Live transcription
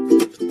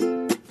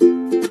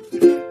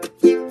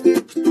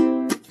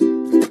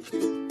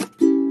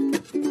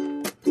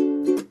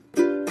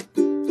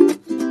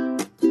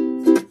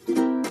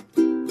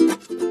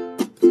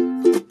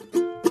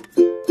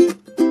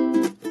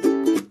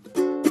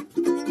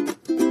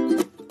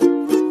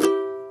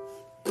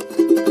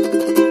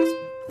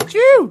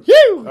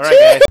All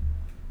right, guys.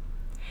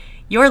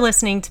 You're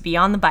listening to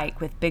Beyond the Bike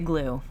with Big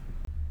Lou.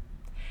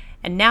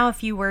 And now a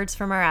few words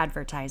from our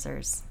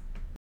advertisers.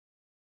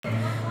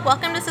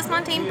 Welcome to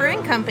Cismontane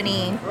Brewing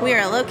Company. We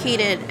are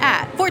located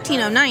at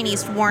 1409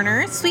 East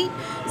Warner, Suite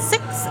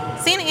 6,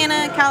 Santa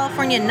Ana,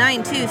 California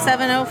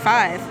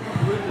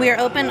 92705. We are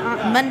open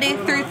on Monday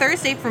through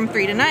Thursday from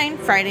 3 to 9,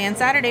 Friday and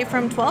Saturday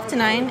from 12 to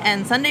 9,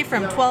 and Sunday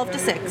from 12 to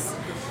 6.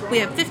 We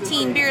have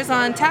 15 beers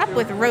on tap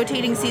with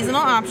rotating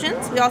seasonal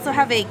options. We also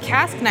have a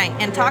cask night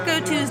and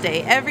Taco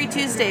Tuesday every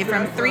Tuesday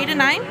from 3 to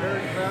 9.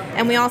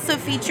 And we also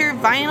feature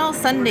Vinyl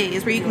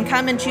Sundays where you can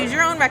come and choose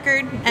your own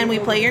record and we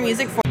play your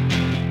music for you.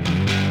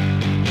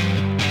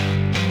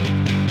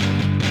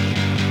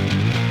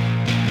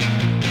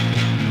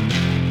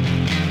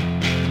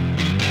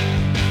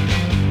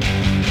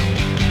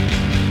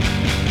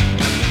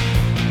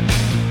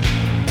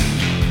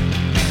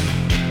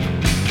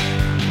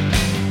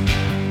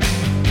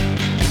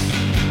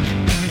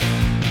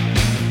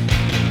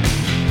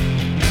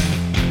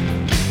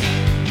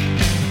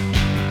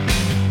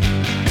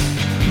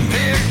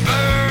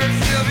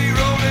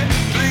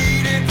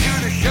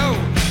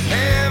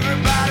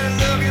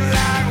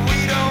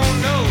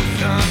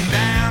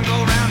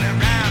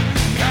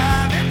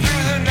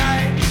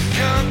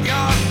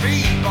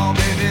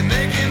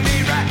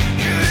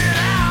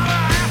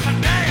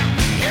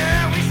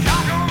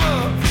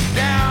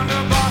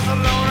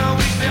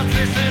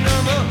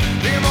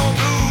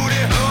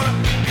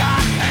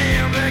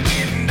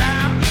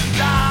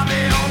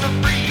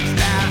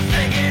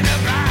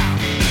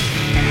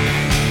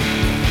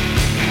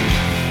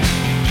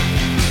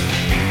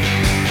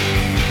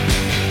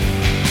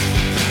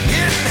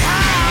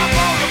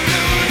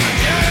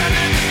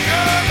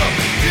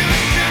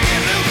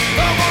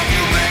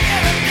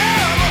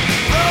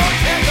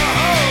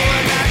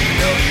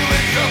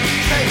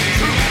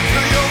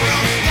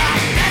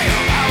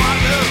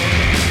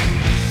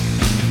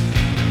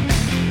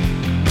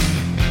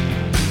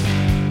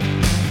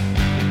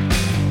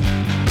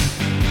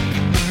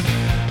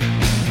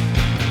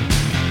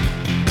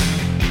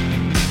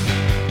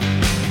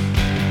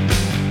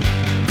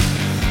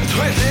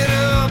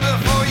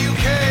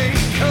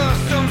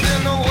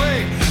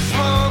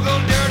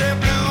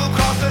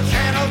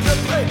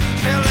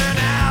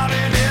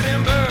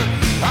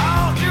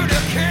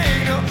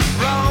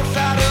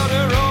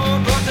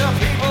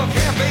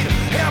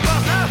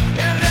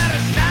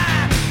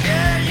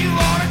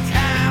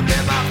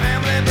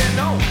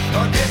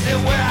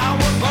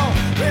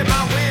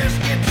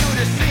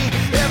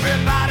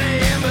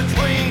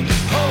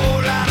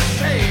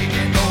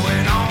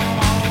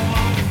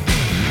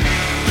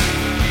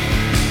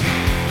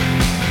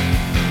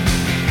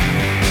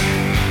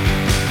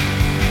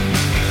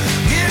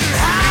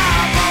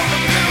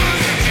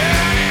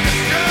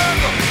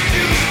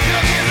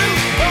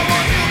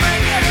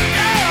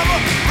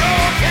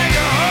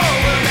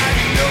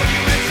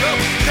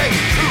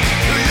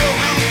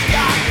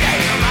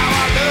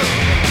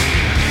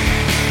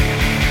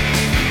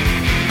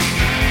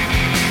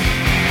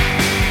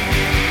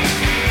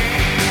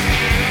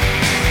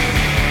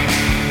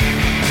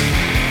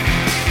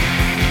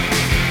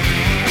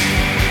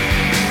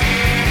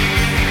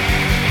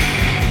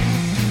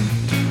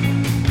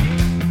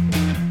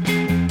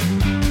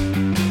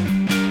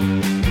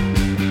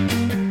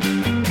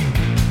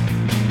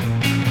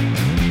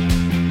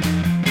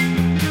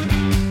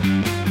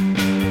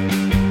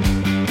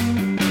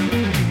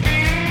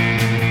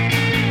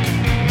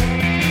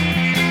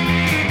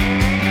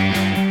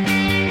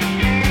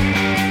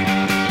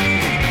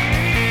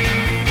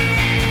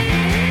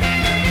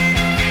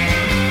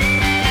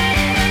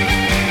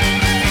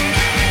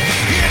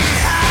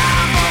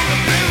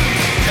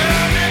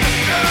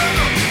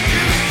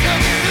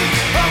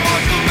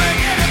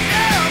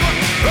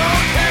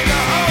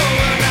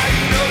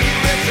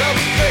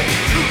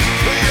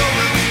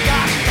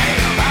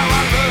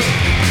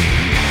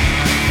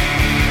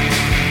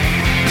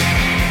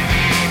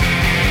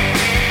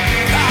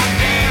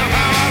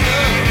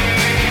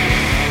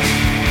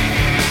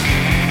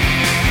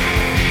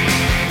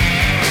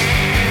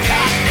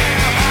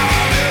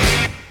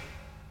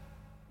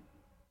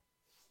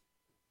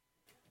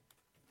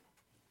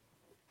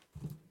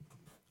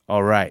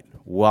 All right.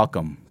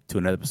 Welcome to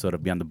another episode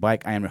of Beyond the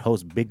Bike. I am your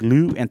host, Big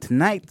Lou, and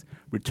tonight,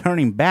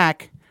 returning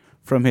back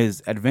from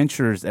his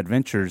adventures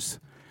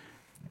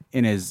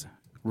in his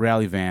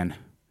rally van.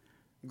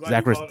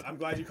 I'm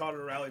glad you called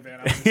it a rally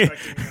van. I was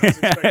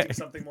expecting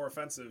something more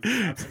offensive.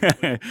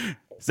 Absolutely.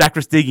 Zach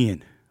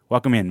Rastigian.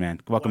 Welcome in, man.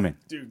 Welcome in.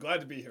 Dude,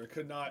 glad to be here.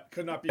 Could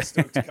not be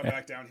stoked to come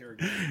back down here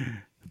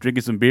again.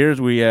 Drinking some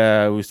beers.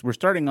 We're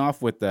starting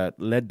off with the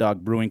Lead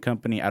Dog Brewing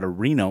Company out of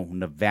Reno,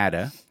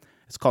 Nevada.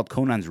 It's called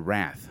Conan's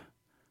Wrath.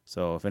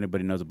 So if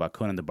anybody knows about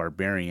Conan the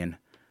Barbarian,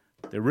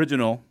 the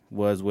original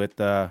was with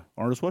Arnold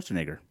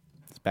Schwarzenegger.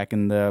 It's back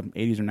in the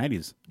 80s or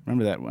 90s.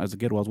 Remember that as a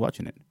kid while I was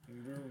watching it.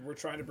 We're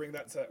trying to bring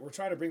that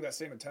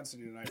same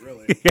intensity tonight,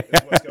 really,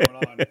 is what's going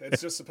on.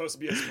 It's just supposed to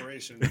be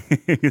inspiration.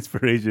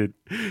 Inspiration.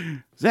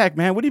 Zach,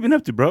 man, what have you been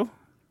up to, bro?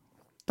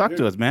 Talk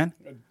to us, man.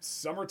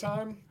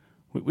 Summertime.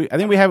 I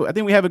think we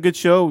have a good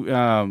show.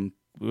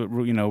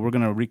 We're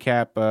gonna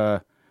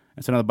recap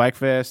it's another Bike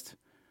Fest,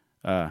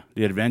 the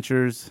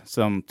adventures,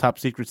 some top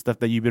secret stuff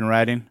that you've been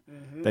riding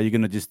that you're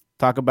gonna just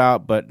talk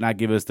about, but not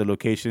give us the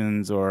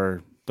locations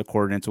or the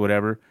coordinates or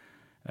whatever.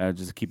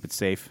 Just to keep it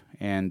safe,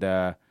 and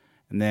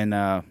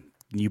then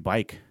new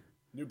bike.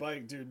 New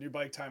bike, dude. New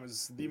bike time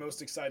is the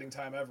most exciting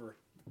time ever.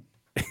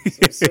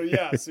 So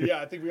yeah.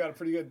 I think we got a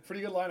pretty good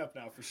lineup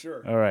now for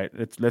sure. All right,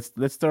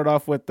 let's start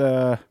off with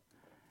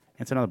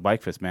it's another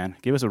Bike Fest, man.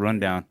 Give us a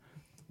rundown.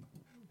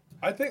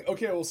 I think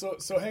well,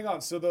 so hang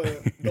on. So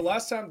the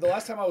last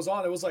time I was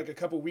on, it was like a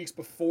couple weeks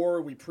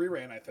before we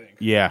pre-ran, I think.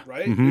 Yeah.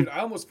 Right. Mm-hmm. Dude, I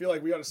almost feel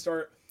like we got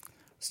to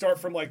start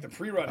from like the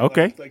pre-run.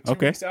 Okay. Like 2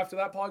 weeks after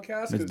that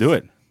podcast. Let's do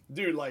it,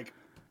 dude. Like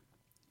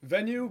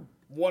venue.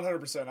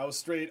 100%.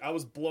 I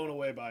was blown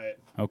away by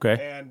it. Okay.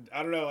 And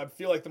I don't know. I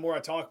feel like the more I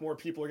talk, more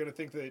people are going to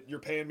think that you're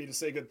paying me to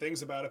say good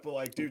things about it. But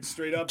like, dude,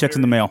 straight up. Checks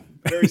in the mail.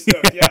 Very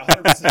stoked. Yeah,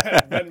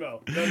 100%.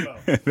 Venmo.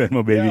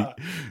 Venmo, baby. Yeah.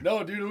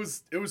 No, dude,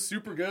 it was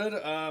super good.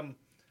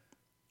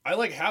 I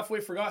like halfway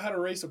forgot how to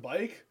race a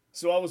bike.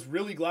 So I was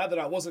really glad that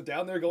I wasn't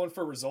down there going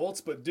for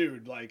results. But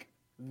dude, like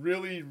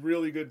really,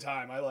 really good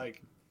time.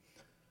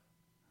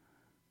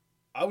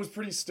 I was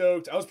pretty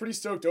stoked. I was pretty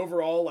stoked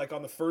overall, like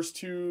on the first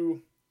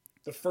two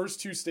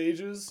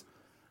stages,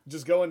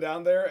 just going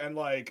down there, and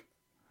like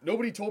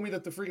nobody told me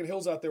that the freaking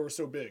hills out there were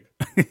so big.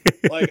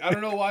 Like I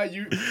don't know why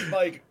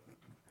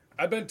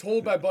I've been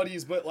told by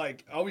buddies, but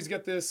like I always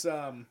get this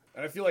and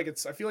I feel like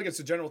it's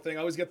a general thing. I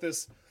always get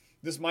this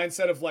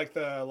mindset of like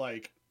the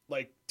like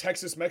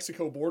Texas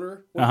Mexico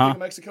border. When you think of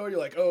Mexico, you're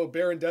like, oh,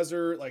 barren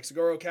desert, like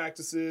saguaro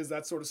cactuses,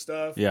 that sort of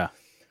stuff. Yeah.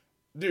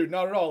 Dude,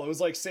 not at all. It was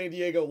like San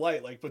Diego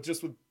light, like, but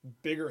just with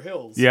bigger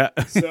hills. Yeah.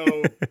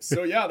 So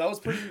yeah, that was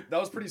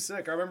pretty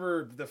sick. I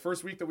remember the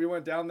first week that we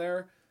went down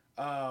there,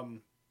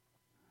 Brent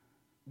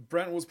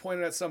was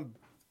pointing at some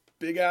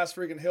big ass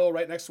freaking hill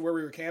right next to where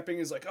we were camping.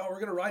 He's like, "Oh, we're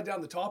gonna ride down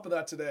the top of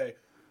that today."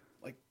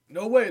 Like,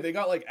 no way. They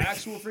got like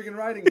actual freaking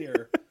riding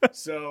here.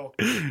 So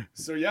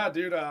yeah,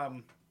 dude.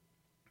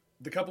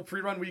 The couple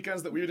pre-run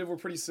weekends that we did were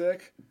pretty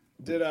sick.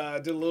 Did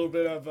a little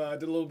bit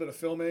of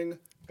filming.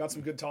 Got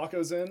some good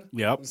tacos in.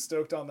 Yep. I'm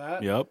stoked on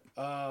that. Yep.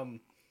 And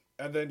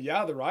then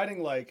yeah, the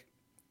riding, like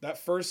that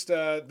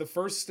the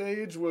first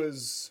stage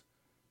was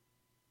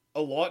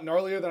a lot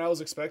gnarlier than I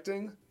was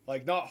expecting.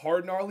 Like not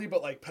hard gnarly,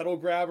 but like pedal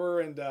grabber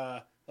and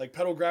like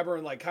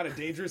kind of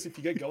dangerous if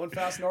you get going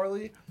fast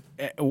gnarly.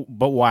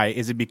 But why?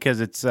 Is it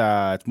because it's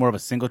more of a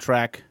single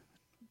track?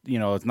 You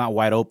know, it's not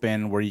wide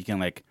open where you can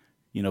like,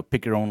 you know,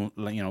 pick your own,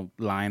 you know,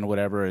 line or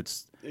whatever.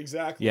 It's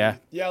exactly. Yeah.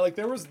 Yeah. Like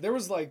there was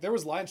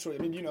line choice.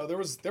 I mean, you know, there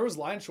was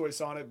line choice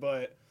on it,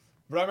 but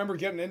I remember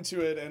getting into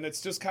it and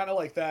it's just kind of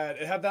like that.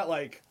 It had that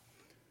like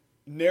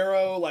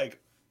narrow, like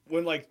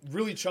when like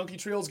really chunky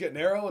trails get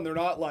narrow and they're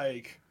not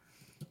like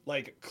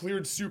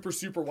cleared super,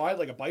 super wide,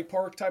 like a bike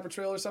park type of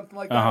trail or something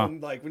like that.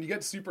 And like when you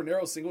get super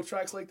narrow single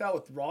tracks like that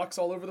with rocks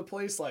all over the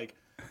place, like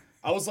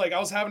I was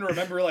having to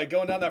remember like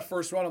going down that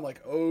first run. I'm like,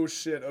 oh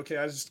shit. Okay.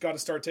 I just got to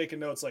start taking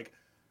notes. Like,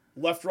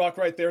 left rock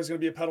right there is going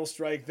to be a pedal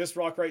strike. This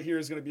rock right here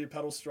is going to be a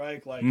pedal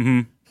strike. Like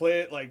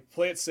play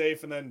it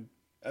safe, and then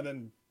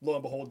lo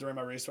and behold, during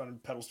my race run, I'm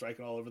pedal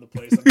striking all over the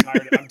place.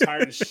 I'm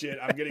tired as shit.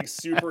 I'm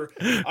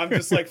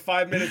just like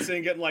 5 minutes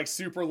in, getting like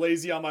super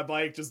lazy on my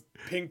bike, just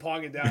ping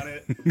ponging down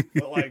it.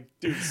 But like,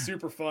 dude,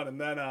 super fun. And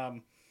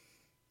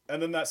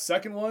then that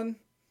second one,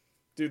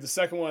 dude,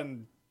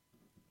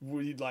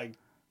 we like.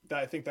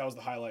 I think that was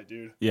the highlight,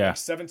 dude. Yeah. Like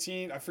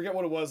 17, I forget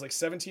what it was, like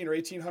 17 or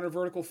 1800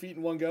 vertical feet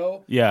in one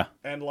go. Yeah.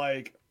 And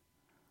like,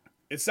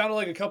 it sounded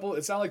like a couple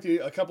of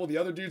the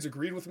other dudes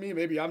agreed with me.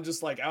 Maybe I'm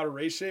just like out of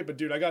race shape, but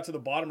dude, I got to the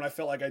bottom and I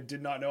felt like I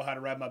did not know how to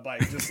ride my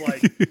bike. Just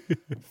like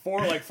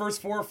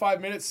first 4 or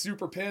 5 minutes,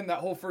 super pin. That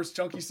whole first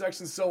chunky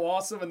section's so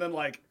awesome. And then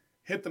like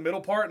hit the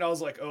middle part and I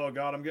was like, oh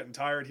God, I'm getting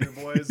tired here,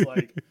 boys.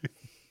 Like,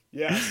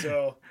 yeah.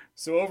 So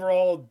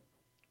overall,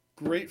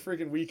 great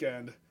freaking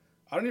weekend.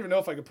 I don't even know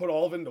if I could put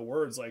all of it into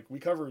words. Like we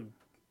covered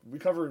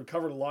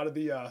a lot of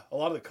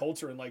the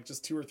culture in like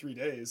just 2 or 3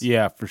 days.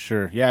 Yeah, for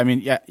sure. Yeah, I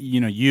mean, yeah,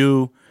 you know,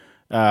 you,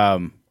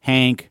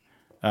 Hank,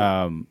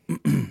 and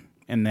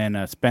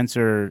then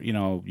Spencer. You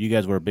know, you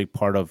guys were a big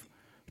part of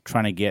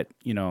trying to get,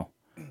 you know,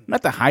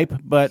 not the hype,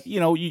 but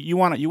you know, you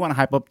want to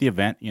hype up the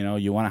event. You know,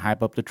 you want to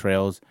hype up the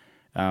trails.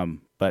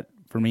 But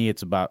for me,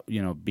 it's about,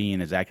 you know,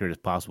 being as accurate as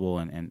possible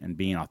and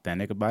being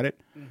authentic about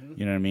it. Mm-hmm.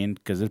 You know what I mean?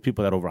 Because there's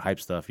people that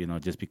overhype stuff, you know,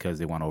 just because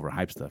they want to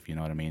overhype stuff. You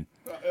know what I mean?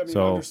 I mean,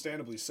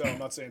 understandably so. I'm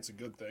not saying it's a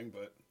good thing,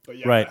 but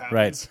yeah,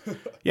 right.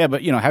 Yeah,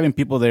 but you know, having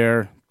people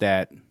there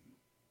that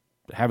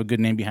have a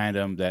good name behind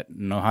them, that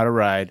know how to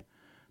ride,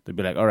 they'll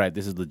be like, all right,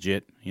 this is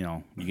legit. You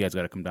know, you guys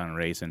got to come down and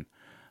race. And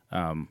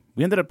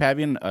we ended up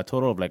having a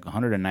total of like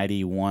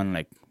 191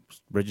 like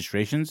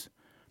registrations,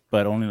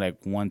 but only like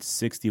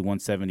 160,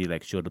 170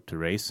 like showed up to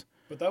race.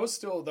 But that was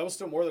still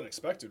more than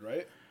expected,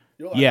 right?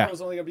 I Yeah. thought it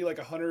was only gonna be like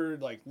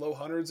 100, like low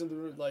hundreds,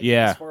 in like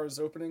Yeah. as far as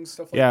openings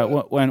stuff like Yeah,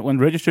 that. when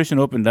registration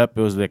opened up,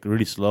 it was like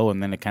really slow,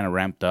 and then it kind of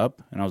ramped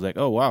up, and I was like,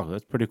 oh wow,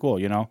 that's pretty cool,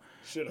 you know.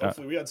 Shit,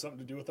 hopefully we had something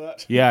to do with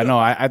that. Yeah, no,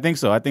 I think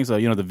so. I think so.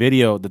 You know, the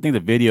video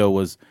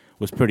was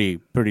pretty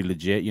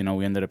legit. You know,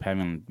 we ended up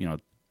having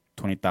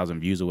 20,000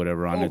 views or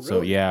whatever on Oh, it. So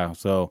really? yeah,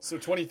 so So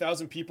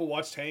 20,000 people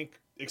watched Hank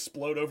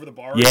explode over the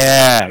bar.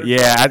 yeah.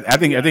 I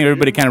think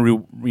everybody Dude. kind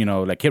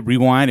of like hit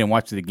rewind and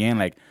watched it again.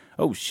 Like,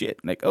 oh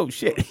shit, Dude,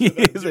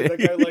 that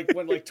guy like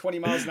went like 20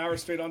 miles an hour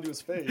straight onto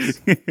his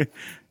face.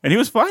 and he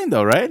was fine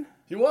though, right?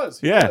 He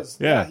was. Yeah.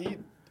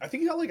 I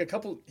think he got like a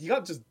couple.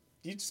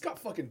 He just got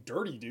fucking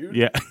dirty, dude.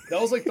 Yeah.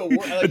 That was like the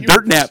worst. Like,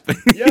 Dirt nap.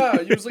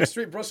 Yeah, he was like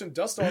straight brushing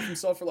dust off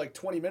himself for like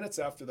 20 minutes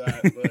after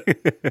that.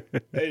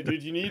 But hey,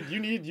 dude, you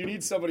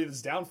need somebody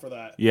that's down for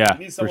that. Yeah,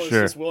 you need someone for sure.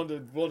 that's just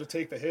willing to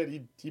take the hit.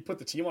 He put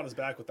the team on his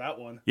back with that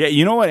one. Yeah,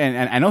 you know what?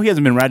 And I know he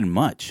hasn't been riding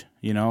much,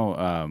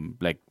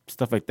 like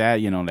stuff like that,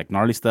 like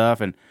gnarly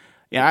stuff. And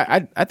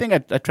yeah, I think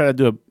I try to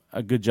do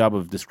a good job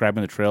of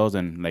describing the trails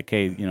and like,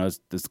 hey,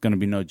 it's going to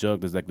be no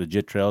joke. There's like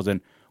legit trails.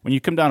 And when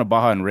you come down to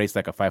Baja and race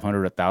like a 500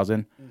 or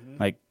 1,000,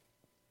 like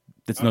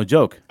it's no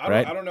joke,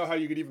 right? I don't know how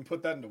you could even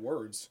put that into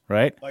words.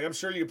 Right? Like I'm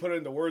sure you could put it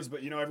into words,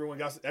 but everyone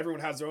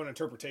has their own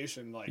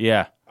interpretation. Like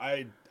Yeah.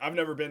 I've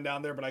never been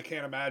down there, but I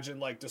can't imagine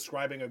like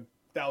describing a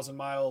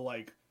 1,000-mile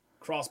like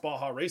cross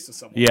Baja race to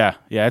someone. Yeah.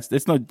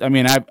 It's no. I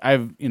mean,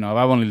 I've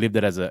only lived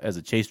it as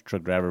a chase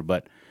truck driver,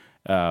 but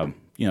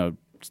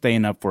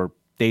staying up for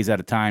days at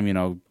a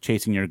time,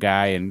 chasing your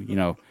guy and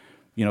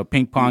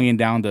ping ponging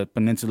down the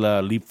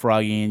peninsula,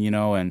 leapfrogging,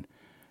 and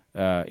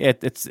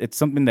it's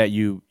something that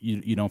you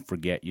don't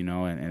forget,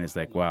 and it's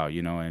like wow,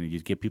 and you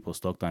get people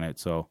stoked on it.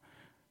 So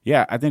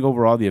yeah, I think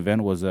overall the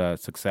event was a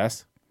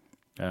success.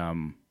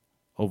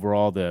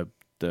 Overall the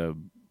the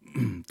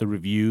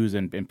reviews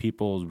and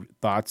people's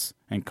thoughts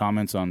and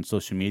comments on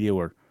social media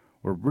were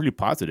really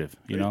positive.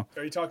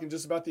 Are you talking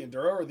just about the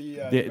enduro or the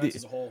event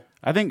as a whole?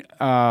 I think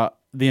the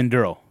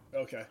enduro.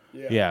 Okay.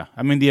 Yeah. Yeah.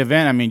 I mean the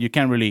event. I mean you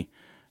can't really.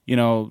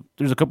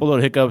 There's a couple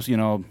little hiccups.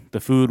 The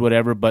food,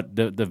 whatever, but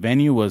the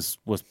venue was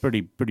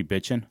pretty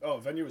bitchin'. Oh,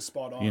 venue was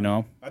spot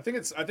on. I think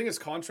it's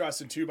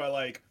contrasted too by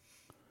like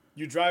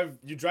you drive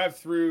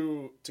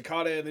through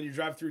Tecate and then you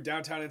drive through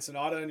downtown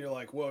Ensenada and you're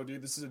like, whoa,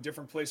 dude, this is a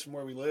different place from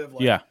where we live.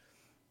 Like, yeah.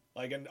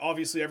 Like, and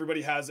obviously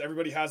everybody has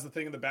the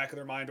thing in the back of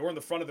their mind or in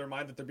the front of their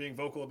mind that they're being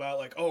vocal about.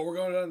 Like, oh, we're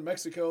going down to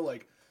Mexico.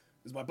 Like,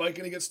 is my bike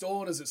gonna get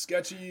stolen? Is it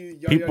sketchy?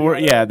 People were,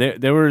 yeah.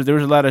 There was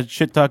a lot of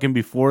shit talking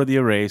before the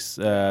race,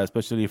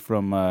 especially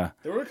from.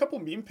 There were a couple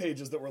meme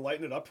pages that were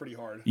lighting it up pretty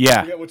hard. Yeah.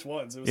 I forget which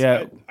ones. It was,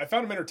 Yeah. I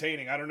found them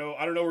entertaining. I don't know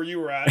where you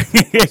were at from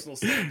a personal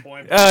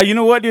standpoint. You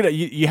know what, dude?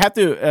 You have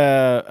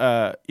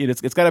to.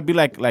 It's got to be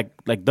like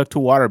duck to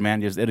water,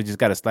 man. It just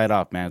got to slide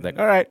off, man. It's like,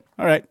 all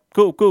right,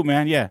 cool,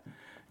 man. Yeah,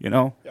 Yeah,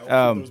 we'll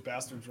prove those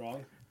bastards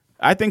wrong.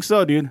 I think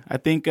so, dude. I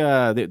think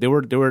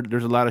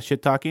there's a lot of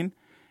shit talking.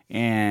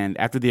 And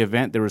after the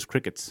event, there was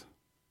crickets.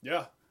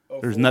 Yeah.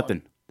 Oh, There's full nothing.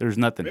 on. There's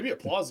nothing. Maybe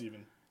applause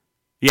even.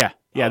 Yeah.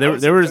 I There would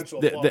say was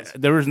potential applause.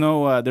 there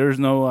was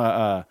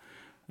no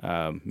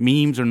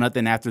memes or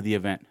nothing after the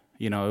event.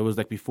 It was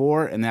like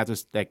before, and after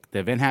like the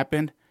event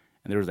happened,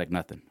 and there was like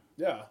nothing.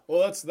 Yeah.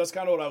 Well, that's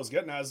kind of what I was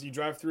getting at. Is you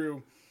drive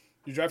through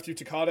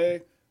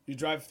Tecate, you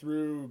drive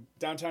through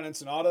downtown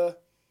Ensenada,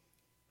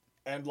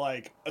 and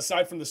like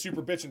aside from the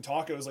super bitch and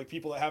tacos, like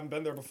people that haven't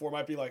been there before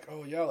might be like,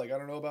 oh yeah, like I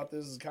don't know about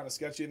this. This is kind of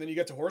sketchy. And then you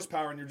get to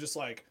Horsepower and you're just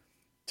like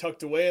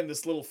tucked away in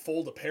this little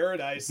fold of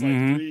paradise, like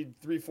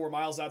 3-4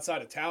 miles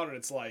outside of town, and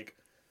it's like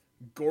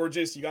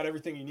gorgeous. You got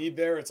everything you need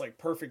there. It's like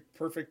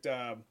perfect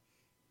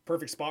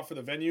spot for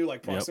the venue,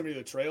 like proximity to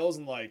the trails,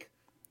 and like,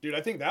 dude,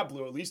 I think that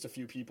blew at least a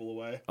few people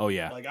away. Oh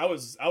yeah. Like I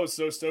was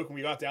so stoked when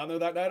we got down there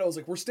that night. I was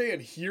like, we're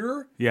staying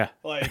here. Yeah.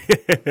 Like.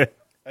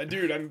 And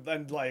dude,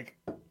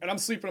 I'm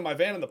sleeping in my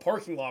van in the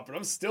parking lot, but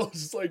I'm still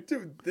just like,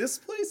 dude, this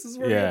place is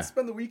where we're gonna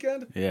spend the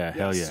weekend. Yeah,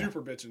 hell yeah,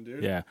 super bitching,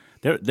 dude. Yeah,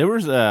 there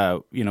was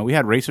we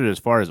had racers as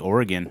far as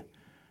Oregon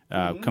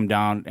come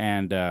down,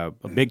 and a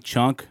big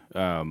chunk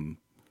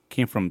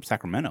came from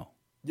Sacramento.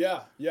 Yeah.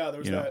 There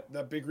was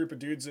that big group of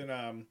dudes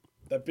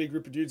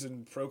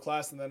in pro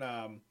class, and then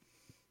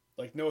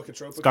like Noah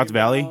Katropa, Scotts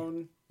Valley.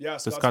 Down. Yeah,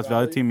 The Scotts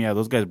Valley team. Yeah,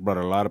 those guys brought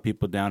a lot of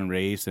people down and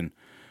race, and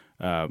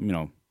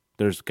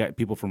there's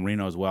people from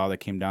Reno as well that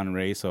came down and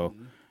raced. So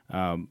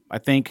I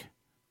think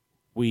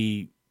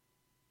we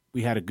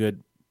had a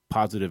good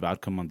positive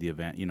outcome on the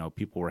event.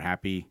 People were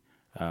happy.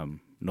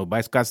 No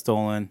bikes got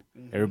stolen.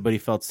 Everybody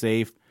felt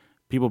safe.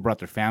 People brought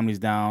their families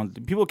down.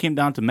 People came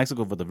down to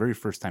Mexico for the very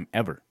first time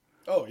ever.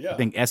 Oh yeah. I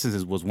think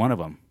Essence was one of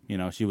them.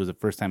 She was the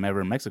first time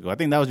ever in Mexico. I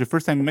think that was your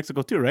first time in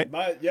Mexico too, right?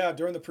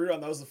 During the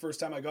pre-run, that was the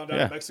first time I gone down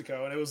to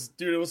Mexico, and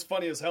it was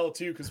funny as hell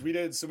too, because we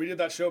did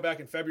that show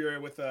back in February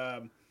with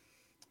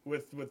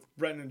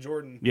Brenton and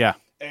Jordan. Yeah.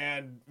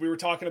 And we were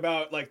talking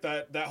about like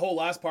that whole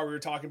last part. We were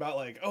talking about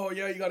like, oh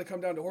yeah, you got to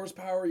come down to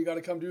Horsepower. You got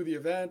to come do the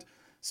event.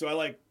 So I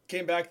like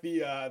came back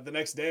the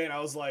next day, and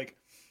I was like,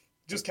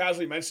 just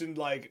casually mentioned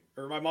like,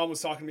 or my mom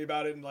was talking to me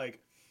about it, and like,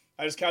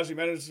 I just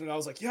casually messaged her and I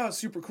was like, yeah, it's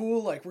super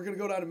cool. Like, we're going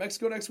to go down to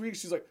Mexico next week.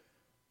 She's like,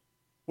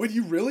 wait,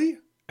 you really?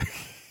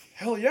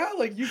 Hell yeah.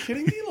 Like, you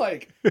kidding me?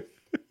 Like,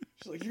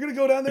 she's like, you're going to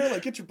go down there,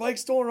 like, get your bike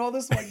stolen and all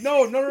this? I'm like,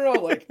 no.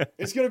 Like,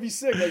 it's going to be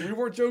sick. Like, we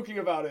weren't joking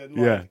about it. And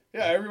like,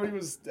 yeah, everybody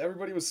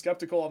was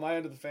skeptical on my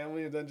end of the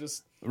family, and then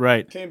just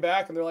came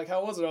back and they're like,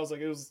 how was it? I was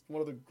like, it was one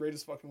of the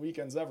greatest fucking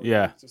weekends ever.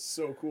 Yeah. It's just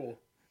so cool.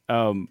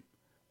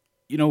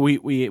 You know,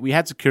 we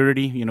had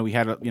security. You know, we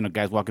had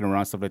guys walking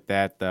around, stuff like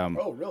that.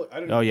 Oh, really? I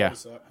didn't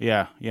notice that.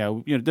 Yeah.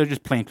 You know, they're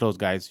just plainclothes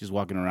guys just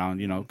walking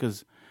around. You know,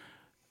 because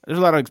there's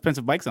a lot of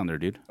expensive bikes on there,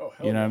 dude. Oh,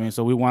 hell you know yeah. what I mean?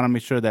 So we want to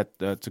make sure that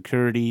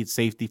security,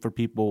 safety for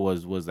people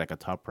was like a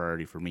top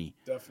priority for me.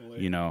 Definitely.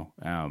 You know,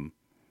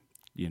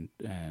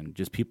 and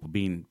just people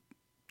being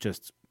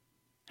just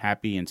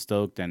happy and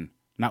stoked and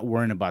not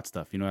worrying about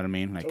stuff. You know what I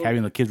mean? Like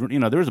having the kids. You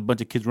know, there was a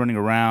bunch of kids running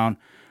around.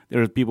 There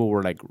was people who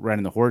were like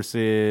riding the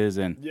horses,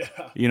 and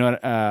you know,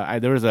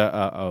 there was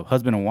a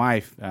husband and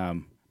wife.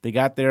 They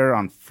got there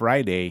on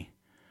Friday,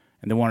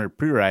 and they wanted a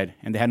pre-ride,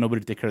 and they had nobody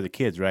to take care of the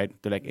kids. Right?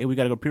 They're like, "Hey, we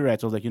got to go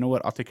pre-ride." So I was like, "You know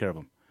what? I'll take care of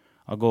them.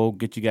 I'll go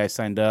get you guys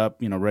signed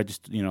up. You know,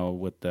 register. You know,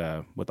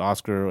 with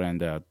Oscar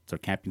and their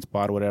camping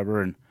spot or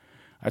whatever." And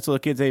I told the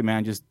kids, "Hey,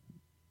 man, just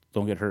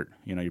don't get hurt.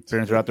 You know, your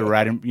parents are out there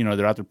riding. You know,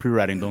 they're out there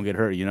pre-riding. Don't get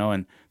hurt. You know."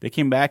 And they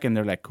came back, and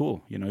they're like,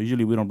 "Cool. You know,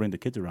 usually we don't bring the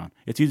kids around.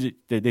 It's usually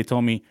they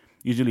told me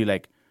usually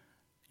like."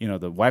 You know,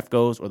 the wife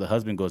goes or the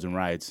husband goes and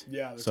rides.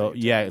 Yeah. So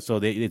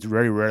it's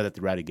very rare that they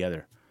ride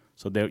together.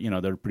 So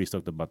they're pretty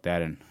stoked about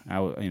that. And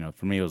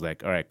for me, it was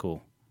like, all right,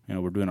 cool. You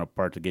know, we're doing our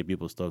part to get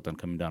people stoked on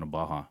coming down to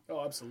Baja.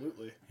 Oh,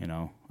 absolutely. You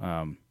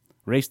know,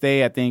 race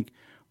day, I think,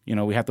 you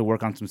know, we have to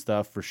work on some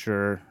stuff for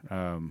sure.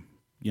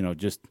 You know,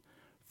 just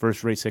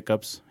first race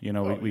hiccups. You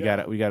know, we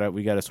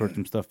gotta sort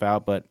some stuff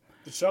out. But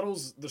the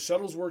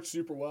shuttles worked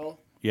super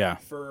well. Yeah.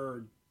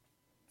 For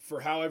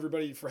how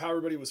everybody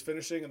was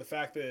finishing, and the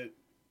fact that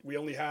we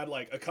only had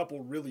like a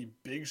couple really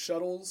big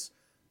shuttles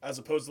as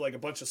opposed to like a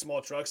bunch of small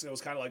trucks. And it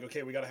was kind of like,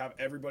 okay, we got to have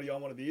everybody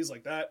on one of these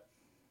like that.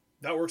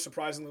 That worked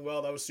surprisingly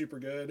well. That was super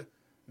good.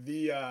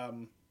 The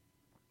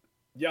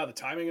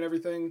timing and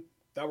everything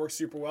that worked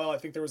super well. I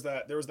think there was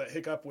that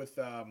hiccup with,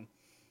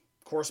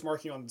 course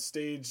marking on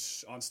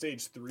stage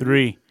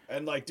 3.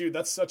 And like, dude,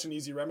 that's such an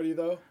easy remedy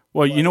though.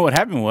 Well, you know what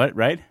happened,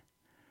 right?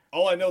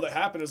 All I know that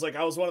happened is like,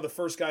 I was one of the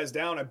first guys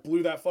down. I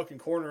blew that fucking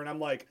corner and I'm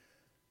like,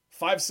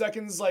 5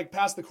 seconds like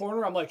past the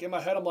corner, I'm like in my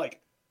head, I'm like,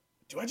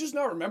 do I just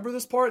not remember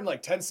this part? And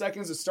like 10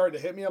 seconds it's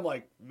starting to hit me. I'm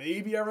like,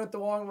 maybe I went the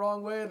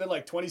wrong way. And then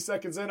like 20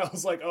 seconds in, I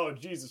was like, oh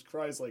Jesus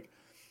Christ, like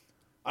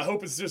I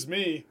hope it's just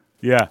me.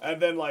 Yeah.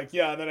 And then like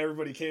and then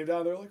everybody came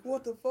down. They're like,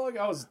 what the fuck?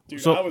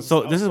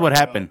 So this is what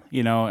happened.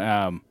 You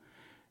know,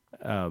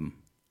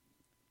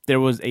 there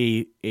was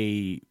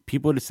a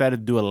people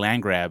decided to do a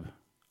land grab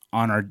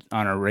on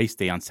our race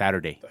day on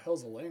Saturday. What the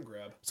hell's a land grab?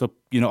 So,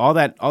 you know, all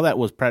that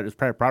was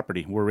private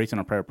property. We're racing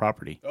on private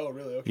property. Oh,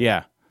 really? Okay.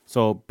 Yeah.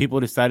 So people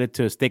decided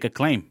to stake a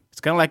claim.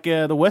 It's kind of like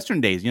the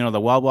Western days, you know,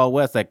 the Wild Wild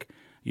West. Like,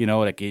 you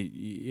know, like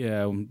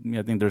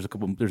I think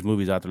there's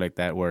movies out there like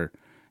that where,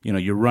 you know,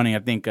 you're running. I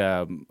think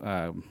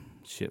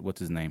what's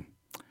his name?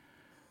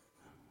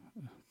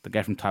 The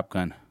guy from Top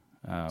Gun.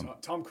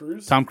 Tom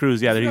Cruise. Tom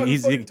Cruise. Yeah,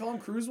 Tom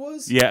Cruise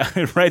was. Yeah.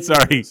 Right.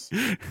 Sorry.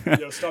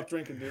 Yo, stop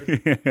drinking,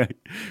 dude.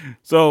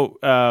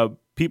 So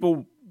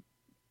people.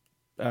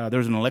 There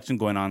was an election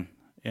going on,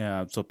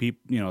 so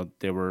people, you know,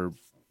 they were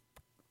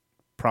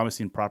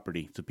promising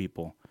property to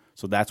people,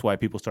 so that's why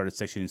people started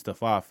sectioning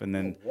stuff off, and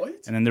then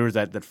there was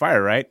that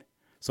fire, right?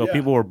 So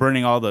people were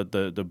burning all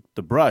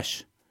the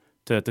brush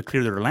to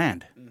clear their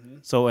land,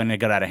 so and it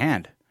got out of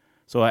hand.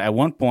 So at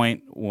one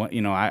point,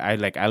 you know, I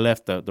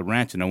left the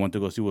ranch and I went to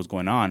go see what was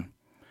going on,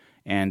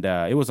 and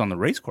it was on the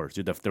race course,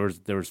 dude.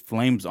 There was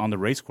flames on the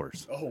race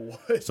course. Oh,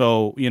 what?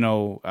 So you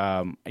know,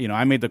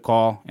 I made the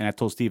call and I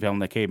told Steve, I'm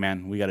like, hey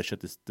man, we got to shut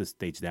this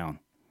stage down,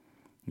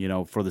 you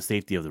know, for the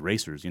safety of the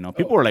racers. You know,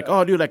 people were like,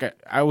 oh dude, like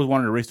I always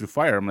wanted to race through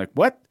fire. I'm like,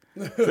 what?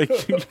 Like,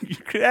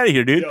 get out of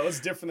here, dude. Yo, it's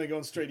different than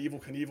going straight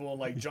Evel Knievel and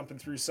like jumping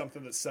through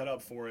something that's set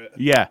up for it.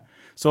 Yeah.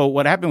 So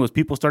what happened was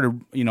people started,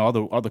 you know,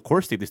 all the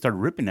course tape, they started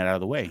ripping it out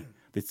of the way.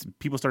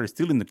 People started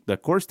stealing the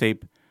course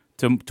tape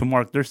to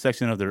mark their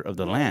section of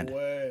the land.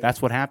 Way.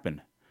 That's what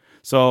happened.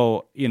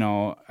 So, you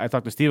know, I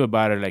talked to Steve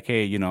about it, like,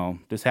 hey, you know,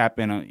 this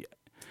happened.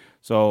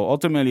 So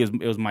ultimately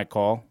it was my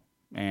call,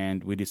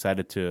 and we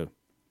decided to,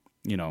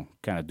 you know,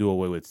 kind of do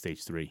away with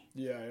stage 3.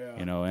 Yeah.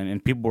 You know,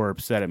 and people were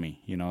upset at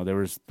me. You know, there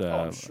was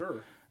I'm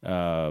sure.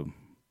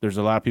 There's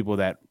a lot of people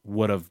that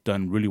would have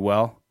done really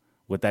well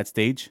with that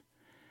stage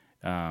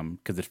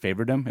because it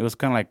favored them. It was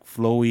kind of like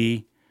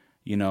flowy,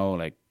 you know,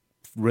 like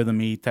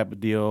rhythmy type of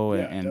deal,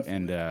 and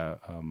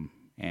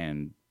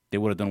they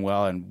would have done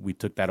well, and we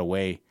took that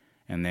away,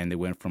 and then they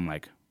went from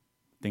like,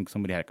 I think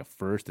somebody had like a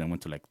first and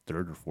went to like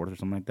third or fourth or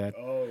something like that.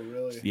 Oh,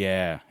 really?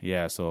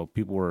 Yeah. So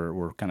people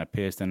were kind of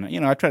pissed, and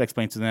you know, I tried to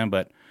explain to them,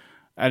 but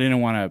I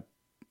didn't want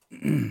to,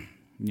 you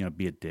know,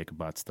 be a dick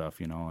about stuff,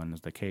 you know. And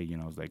it's like, hey, you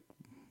know, it's like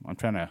I'm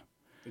trying to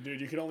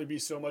Dude, you can only be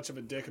so much of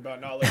a dick about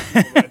not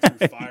letting people ride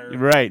through fire.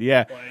 Right,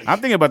 yeah. Like- I'm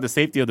thinking about the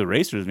safety of the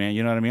racers, man.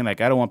 You know what I mean?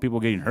 Like, I don't want people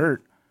getting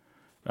hurt.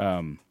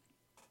 And,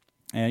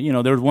 you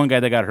know, there was one guy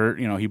that got hurt.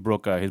 You know, he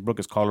broke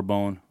his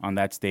collarbone on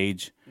that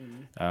stage.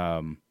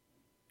 Mm-hmm.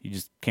 He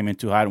just came in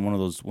too hot in one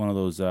of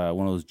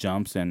those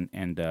jumps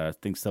and I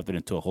think stuffed it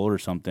into a hole or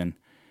something.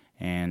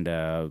 And,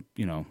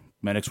 you know,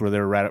 medics were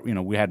there.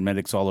 We had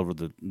medics all over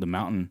the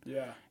mountain.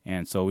 Yeah.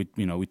 And so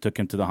we took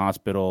him to the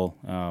hospital.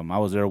 I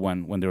was there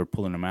when they were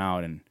pulling him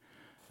out, and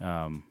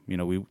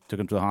we took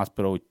him to the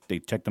hospital. They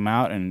checked him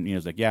out, and he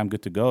was like, "Yeah, I'm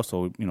good to go."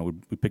 So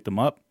we picked him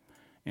up,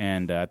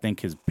 and I think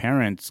his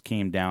parents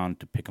came down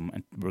to pick him,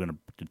 and we're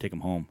to take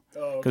him home.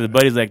 Because his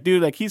buddy's like,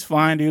 "Dude, like he's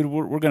fine, dude.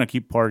 We're gonna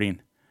keep partying."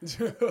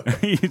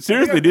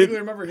 Seriously, I dude.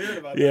 remember hearing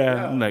about Yeah,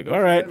 that. I'm like,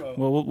 all right,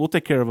 well, we'll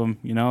take care of him,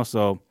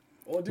 So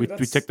Well, dude,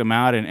 we took them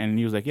out, and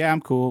he was like, "Yeah,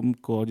 I'm cool.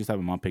 I'll just have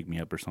my mom pick me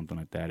up or something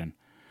like that." And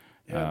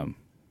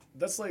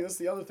that's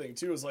the other thing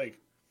too, is like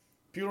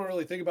people don't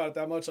really think about it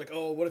that much. Like,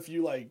 oh, what if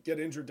you like get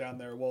injured down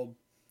there? Well,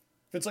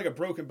 if it's like a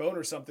broken bone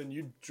or something,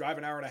 you drive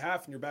an hour and a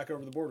half and you're back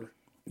over the border.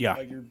 yeah,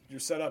 Like you're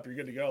set up, you're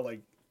good to go.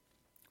 Like,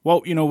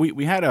 well,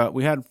 we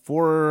had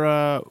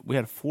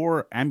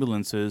four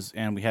ambulances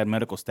and we had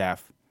medical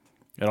staff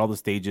at all the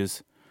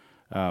stages.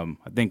 I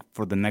think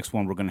for the next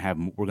one we're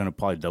gonna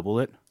probably double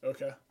it.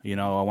 okay,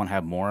 I want to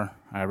have more.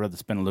 I'd rather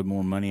spend a little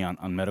more money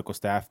on medical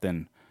staff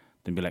than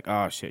be like,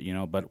 oh shit,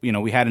 But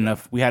we had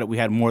enough. We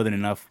had more than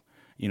enough.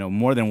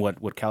 More than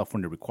what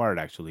California required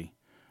actually.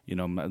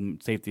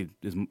 Safety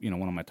is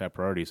one of my top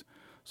priorities.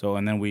 So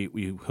and then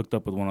we hooked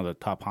up with one of the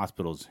top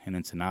hospitals in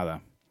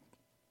Ensenada,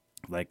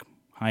 like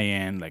high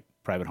end, like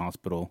private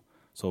hospital.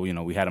 So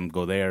we had them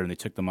go there and they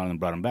checked them out and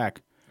brought them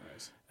back.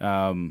 nice.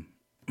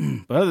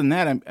 But other than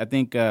that, I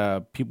think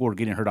people were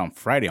getting hurt on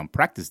Friday on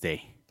practice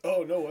day.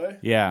 Oh, no way.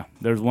 Yeah,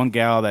 there's one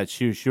gal that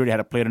she already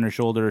had a plate on her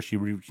shoulder. She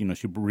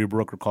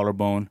re-broke her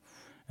collarbone,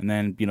 and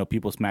then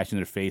people smashing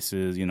their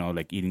faces,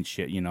 like eating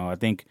shit. I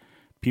think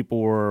people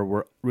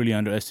were really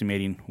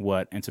underestimating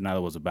what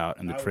Ensenada was about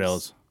and the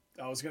trails.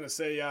 I was gonna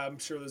say, yeah, I'm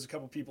sure there's a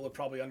couple people that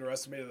probably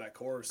underestimated that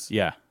course.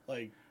 Yeah,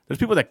 Like, there's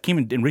people that came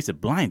and raced it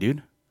blind,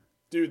 dude.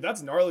 dude,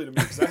 that's gnarly to me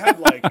because I had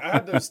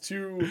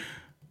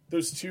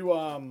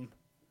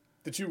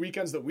the two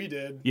weekends that we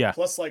did, Yeah.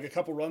 plus like a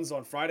couple runs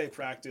on Friday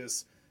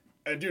practice,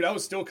 and dude, I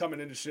was still coming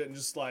into shit and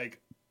just like,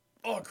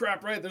 oh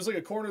crap, right? There's like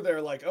a corner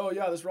there, like, oh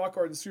yeah, this rock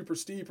garden's super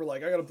steep, or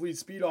like I gotta bleed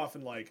speed off,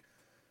 and like,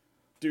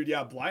 dude,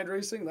 yeah, blind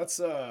racing, that's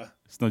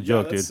It's no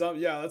joke, dude.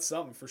 that's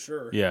something for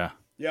sure. Yeah,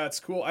 Yeah, it's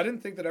cool. I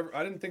didn't think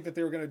that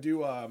they were gonna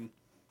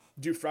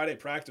do Friday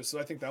practice, so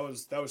I think that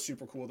was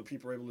super cool that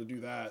people were able to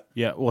do that.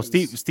 yeah. Well,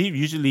 Steve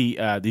usually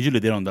they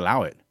don't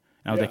allow it.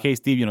 And I was Yeah. like, hey,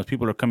 Steve,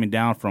 people are coming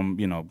down from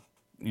NorCal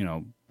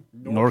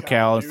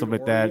and dude, stuff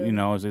like that. Oregon.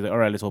 So he's like, all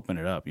right, let's open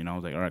it up. I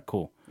was like, all right,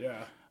 cool.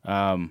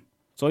 Yeah.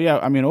 So yeah,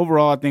 I mean,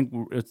 overall, I think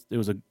it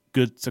was a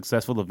good,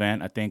 successful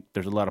event. I think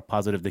there's a lot of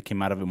positive that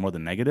came out of it more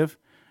than negative.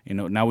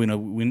 Now we know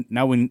we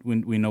know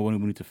what we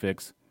need to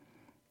fix.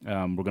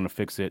 We're gonna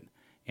fix it,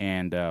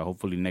 and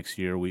hopefully next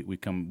year we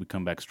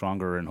come back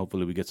stronger, and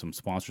hopefully we get some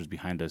sponsors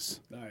behind us.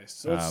 Nice.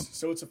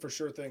 So it's a for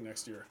sure thing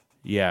next year.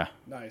 Yeah,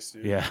 Nice,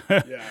 dude. yeah.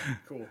 Yeah.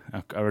 Cool.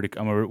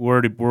 we're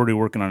already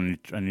working on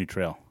a new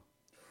trail.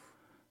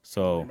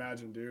 So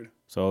Imagine, dude.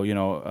 So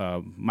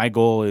my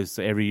goal is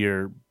every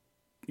year,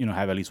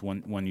 have at least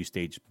one new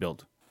stage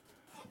built,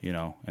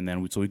 and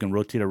then so we can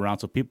rotate around.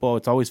 So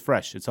it's always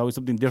fresh. It's always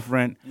something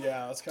different.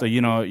 Yeah, that's kind So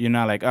you're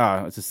not like,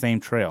 it's the same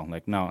trail.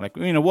 Like no, like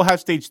we'll have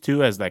stage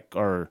 2 as like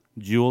our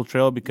jewel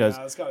trail because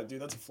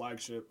that's a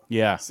flagship.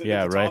 yeah, Sitting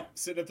yeah, at the right, top,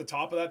 sitting at the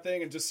top of that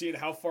thing and just seeing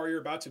how far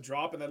you're about to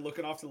drop, and then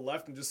looking off to the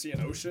left and just seeing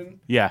ocean.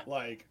 yeah,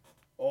 Like,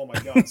 oh my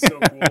god, so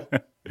cool.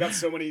 We got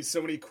so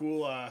many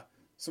cool,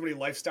 so many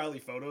lifestyle-y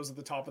photos at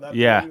the top of that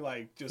Yeah. thing.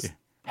 Like just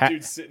Ha-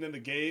 dude sitting in the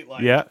gate.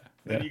 Like, yeah,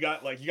 Then yeah.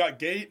 you got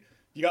gate.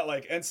 You got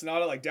like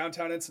Ensenada, like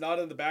downtown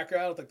Ensenada in the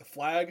background with like the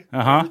flag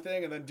and Uh-huh.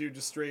 everything, and then dude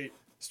just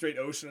straight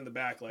ocean in the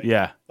back. Like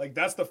Yeah. like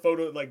that's the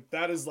photo. Like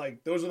that is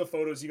like those are the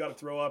photos you got to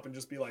throw up and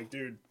just be like,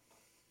 dude,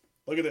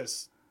 look at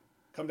this.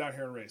 Come down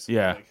here and race.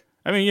 Yeah. Like,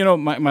 I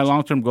mean, my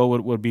long-term goal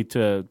would be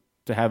to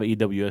have an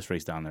EWS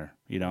race down there,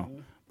 Mm-hmm.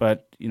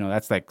 But,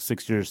 that's like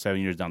 6 years, 7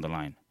 years down the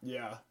line.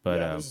 yeah. But,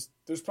 yeah,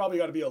 there's probably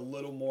got to be a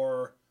little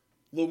more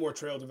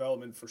trail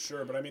development for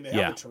sure. But I mean, they have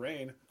Yeah. the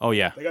terrain. Oh,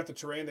 yeah. They got the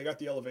terrain. They got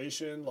the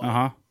elevation. Like,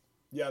 Uh-huh.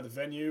 yeah, the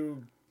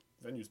venue's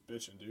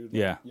bitching, dude.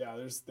 Yeah. Yeah.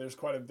 There's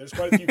quite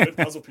a few good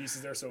puzzle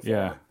pieces there so far.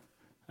 Yeah.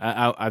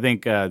 I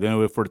think the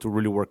only way for it to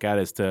really work out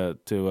is to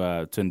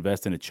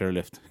invest in a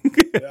chairlift.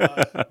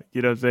 Yeah.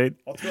 You know what I'm saying?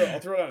 I'll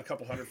throw down a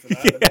couple hundred for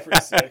that. That'd be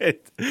pretty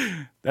sick.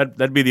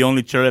 That'd be the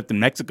only chairlift in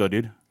Mexico,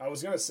 dude. I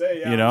was gonna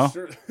say, yeah. You know? I'm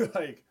sure,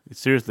 like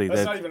Seriously,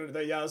 that's that, not even.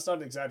 Yeah, that's not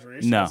an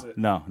exaggeration. no, is it?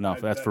 no, no. I-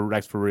 That's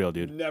for real,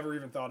 dude. Never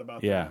even thought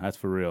about Yeah, that. that's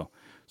for real.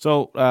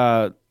 So,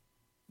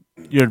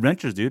 your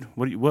adventures, dude.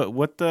 What?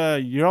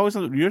 You're always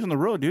on the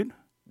road, dude.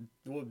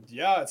 Well,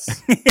 yeah,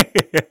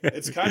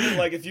 it's kind of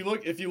like if you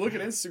look at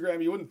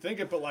Instagram, you wouldn't think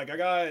it, but like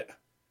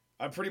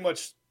I'm pretty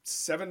much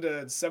 7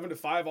 to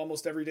 5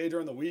 almost every day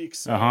during the week.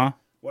 So Uh-huh.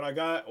 when I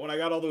got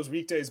all those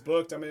weekdays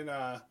booked, I'm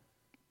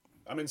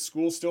in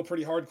school still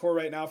pretty hardcore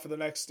right now for the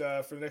next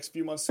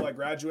few months till I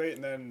graduate,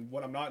 and then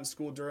when I'm not in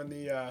school during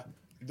the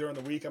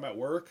week, I'm at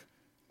work,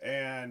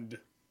 and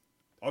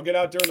I'll get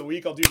out during the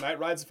week. I'll do night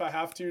rides if I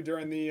have to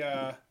during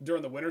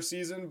the winter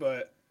season,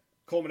 but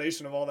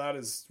culmination of all that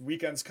is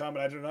weekends come,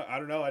 and I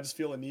don't know. I just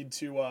feel a need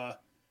to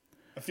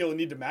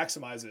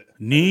maximize it.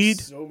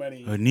 There's so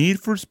many. A need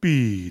for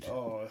speed.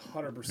 Oh,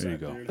 100%, There you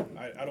go. dude.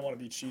 I don't want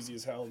to be cheesy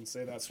as hell and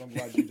say that, so I'm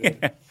glad you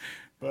did.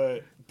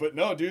 But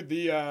no, dude.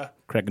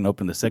 Cracking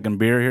open the second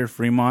beer here,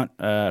 Fremont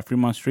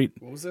Street.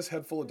 What was this?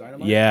 Head full of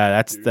dynamite? Yeah,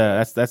 that's Dude.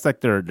 that's like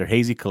their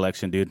hazy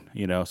collection, dude.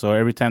 You know, so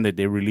every time that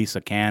they release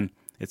a can,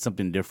 it's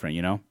something different.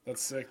 You know,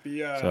 That's sick.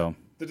 So-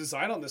 The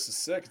design on this is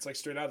sick. It's like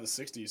straight out of the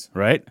 60s.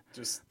 right?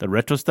 Just The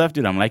retro stuff,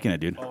 dude. I'm liking it,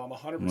 dude. I'm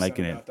 100%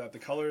 liking about that. The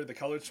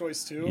color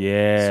choice too.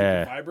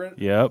 Yeah. Super vibrant.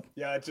 Yep.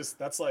 Yeah,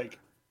 that's like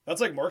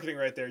marketing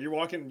right there. You're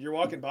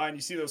walking by and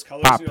you see those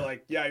colors Pop. and you're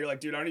like,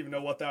 dude, I don't even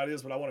know what that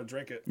is, but I want to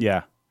drink it.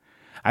 Yeah.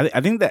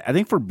 I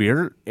think for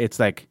beer, it's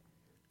like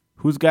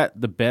who's got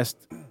the best,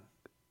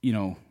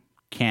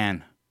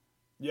 can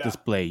Yeah.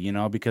 display,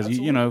 because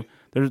Absolutely.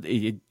 there's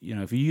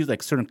if you use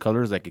like certain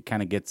colors, like it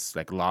kind of gets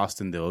like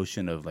lost in the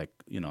ocean of like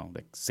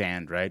like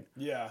sand, right?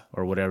 Yeah.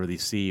 Or whatever they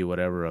see,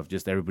 whatever of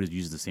just everybody's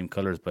using the same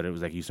colors, but it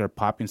was like you start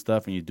popping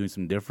stuff and you're doing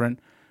something different.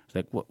 It's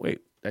like,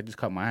 wait, that just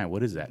caught my eye.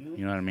 What is that? Mm-hmm.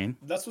 You know what I mean?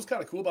 That's what's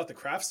kind of cool about the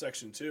craft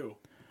section too,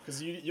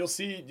 because you'll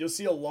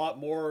see a lot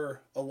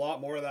more of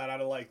that out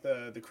of like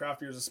the craft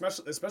beers,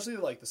 especially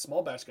like the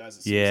small batch guys.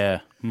 it seems Yeah.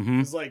 Mm-hmm.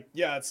 It's like,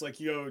 it's like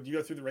you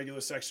go through the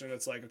regular section and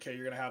it's like, okay,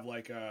 you're gonna have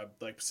like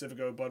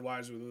Pacifico,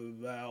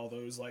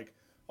 Budweiser,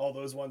 all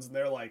those ones, and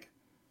they're like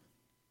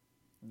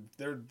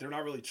they're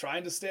not really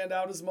trying to stand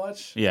out as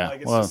much. Yeah,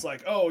 Like it's well- just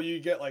like, oh, you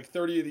get like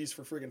 30 of these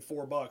for friggin'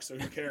 $4, so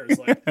who cares?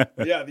 Like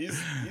but yeah, these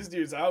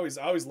dudes, I always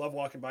love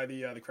walking by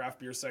the craft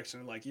beer section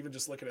and like even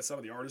just looking at some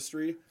of the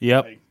artistry.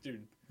 Yep. Like,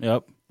 dude,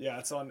 Yep. yeah,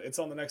 it's on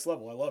the next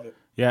level. I love it.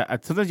 Yeah.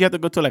 Sometimes you have to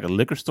go to like a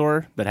liquor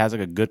store that has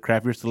like a good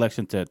craft beer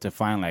selection to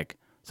find like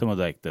some of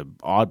like the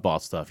oddball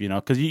stuff,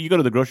 because you go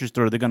to the grocery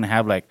store, they're gonna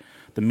have like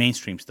the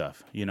mainstream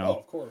stuff, Oh,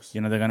 of course.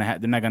 they're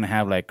not gonna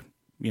have like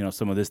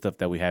some of this stuff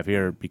that we have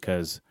here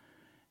because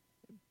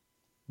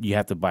you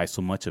have to buy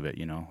so much of it,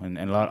 and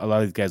a lot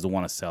of these guys don't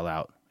want to sell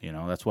out,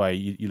 that's why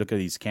you look at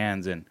these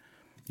cans and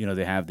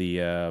they have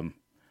the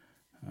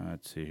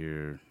let's see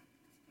here,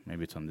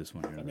 maybe it's on this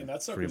one here. I mean,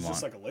 that sucker's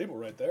just like a label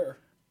right there.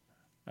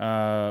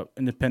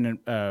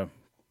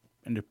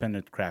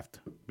 Independent craft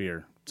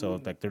beer.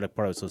 So like they're like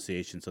part of the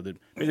association. So they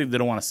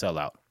don't want to sell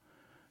out.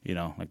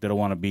 Like they don't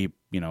want to be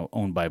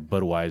owned by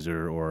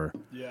Budweiser or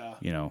Yeah.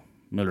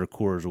 Miller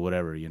Coors or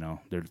whatever.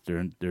 They're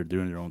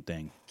doing their own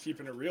thing.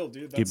 Keeping it real,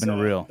 dude. Keeping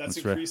it real. That's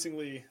That's right.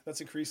 increasingly it's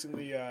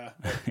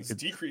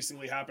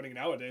decreasingly happening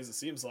nowadays. It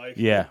seems like.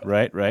 Yeah.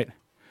 Right.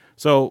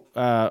 So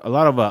a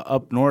lot of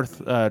up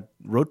north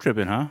road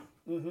tripping, huh?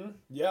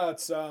 Yeah,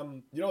 it's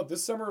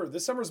this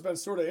summer's been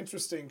sort of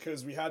interesting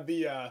because we had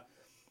the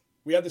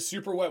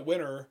super wet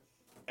winter,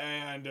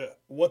 and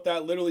what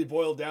that literally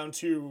boiled down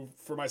to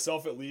for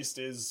myself at least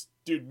is,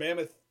 dude,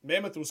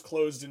 Mammoth was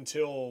closed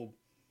until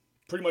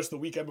pretty much the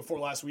weekend before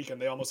last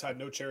weekend. They almost had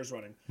no chairs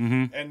running.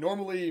 And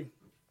normally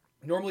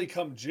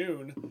come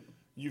June,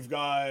 you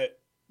got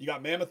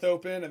Mammoth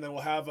open, and then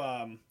we'll have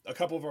a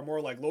couple of our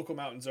more like local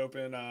mountains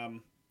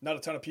open. Not a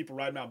ton of people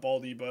ride Mount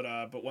Baldy, but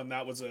when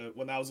that was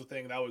a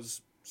thing, that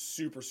was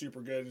super,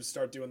 super good to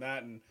start doing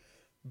that. And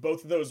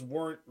both of those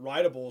weren't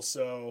rideable,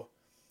 so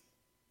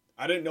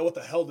I didn't know what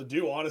the hell to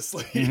do,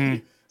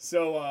 honestly.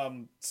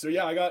 So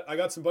yeah, I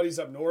got some buddies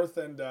up north,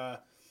 and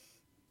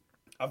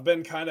I've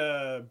been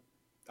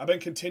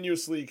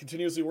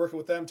continuously working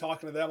with them,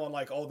 talking to them on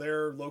like all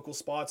their local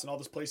spots and all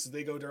those places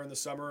they go during the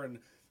summer and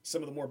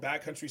some of the more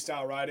backcountry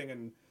style riding,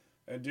 and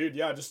dude,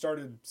 yeah, just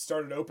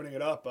started opening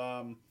it up.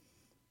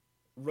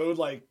 Rode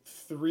like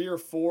 3 or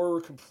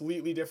 4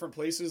 completely different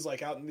places,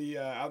 like out in the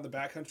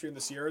backcountry in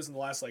the Sierras in the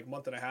last like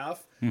month and a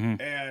half.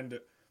 And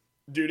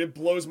dude, it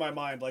blows my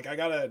mind. Like I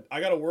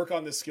gotta work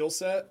on this skill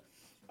set.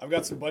 I've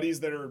got some buddies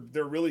they're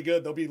really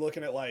good. They'll be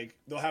looking at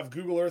they'll have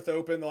Google Earth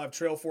open, they'll have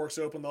Trail Forks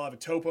open, they'll have a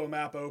topo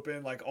map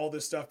open, like all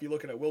this stuff, be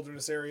looking at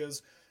wilderness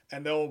areas,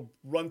 and they'll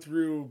run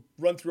through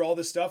all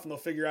this stuff, and they'll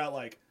figure out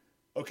like,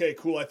 okay,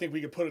 cool, I think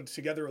we could put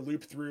together a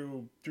loop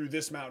through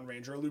this mountain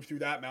range or a loop through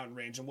that mountain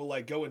range, and we'll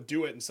like go and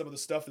do it. And some of the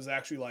stuff is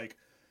actually like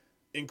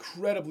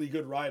incredibly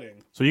good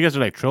riding. So you guys are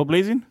like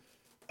trailblazing?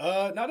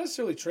 Not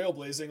necessarily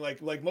trailblazing.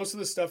 Like most of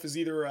the stuff is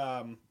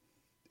either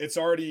it's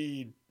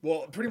already,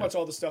 well, pretty much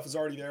all the stuff is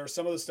already there.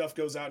 Some of the stuff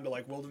goes out into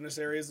like wilderness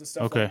areas and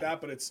stuff Okay. like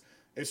that, but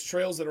it's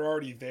trails that are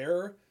already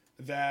there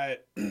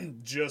that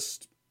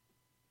just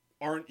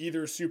aren't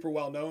either super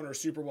well known or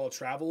super well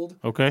traveled.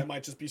 Okay. It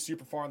might just be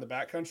super far in the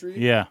backcountry.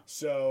 Yeah.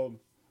 So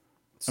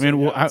I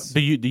mean, yeah, do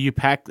you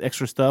pack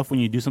extra stuff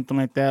when you do something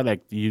like that?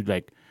 Like, do you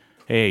like,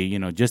 hey,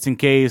 just in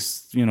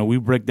case, we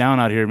break down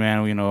out here,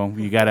 man.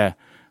 You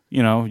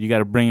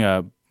gotta bring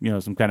a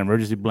some kind of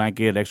emergency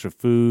blanket, extra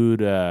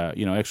food,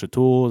 extra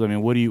tools? I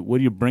mean, what do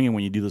you bring in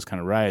when you do those kind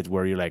of rides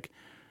where you're like,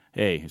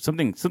 hey, if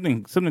something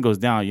goes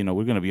down,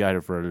 we're gonna be out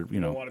here for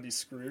You don't want to be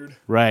screwed.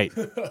 Right,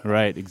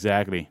 right,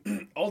 exactly.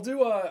 I'll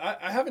do.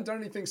 I haven't done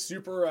anything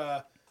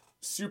super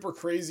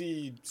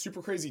crazy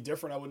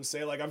different. I wouldn't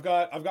say. Like I've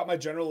got my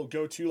general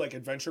go-to like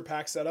adventure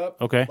pack set up.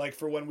 Okay. Like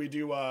for when we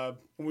do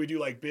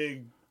like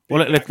big.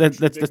 Well, let's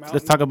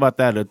backcountry, talk about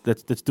that.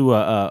 Let's do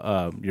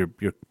your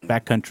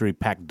backcountry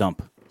pack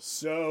dump.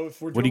 So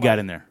if we're What do you got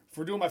in there? If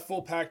we're doing my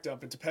full pack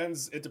dump, it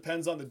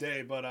depends on the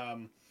day, but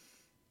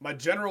my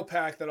general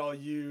pack that I'll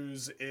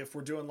use if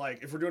we're doing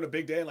a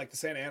big day in like the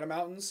Santa Ana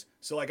Mountains.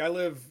 So like I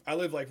live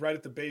like right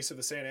at the base of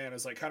the Santa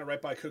Anas, like kind of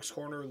right by Cook's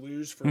Corner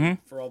Luge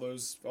for all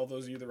those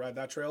of you that ride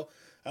that trail.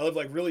 I live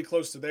like really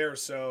close to there,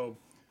 so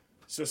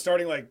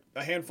starting like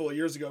a handful of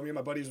years ago, me and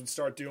my buddies would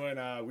start doing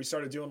we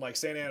started doing like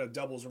Santa Ana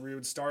doubles where we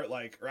would start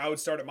I would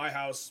start at my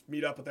house,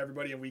 meet up with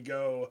everybody, and we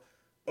go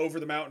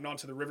over the mountain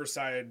onto the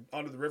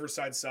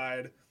riverside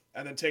side,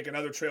 and then take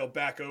another trail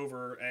back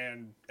over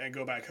and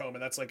go back home.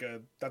 And that's like a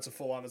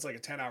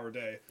 10-hour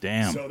day.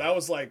 Damn. So that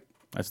was like,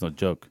 that's no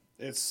joke.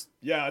 It's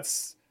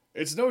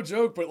no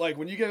joke, but like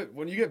when you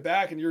get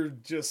back and you're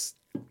just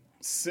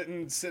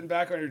sitting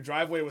back on your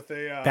driveway with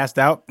a passed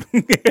out.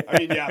 I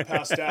mean, yeah,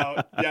 passed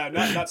out. Yeah,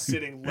 not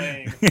sitting,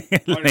 laying on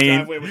your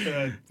driveway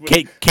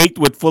with caked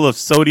with full of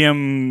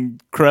sodium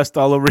crust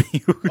all over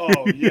you.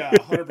 Oh yeah,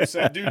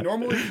 100%, dude.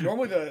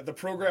 Normally the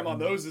program on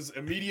those is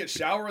immediate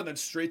shower and then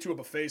straight to a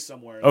buffet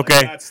somewhere.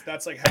 Okay, like,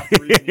 that's like half the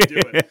reason you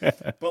do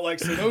it. But like,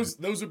 so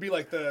those would be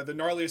like the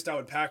gnarliest I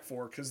would pack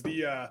for, because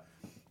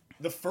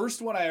the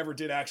first one I ever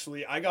did,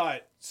 actually, I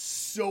got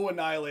so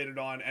annihilated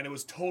on, and it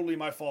was totally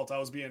my fault. I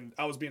was being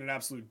an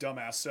absolute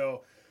dumbass.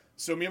 So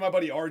me and my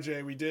buddy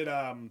RJ, we did.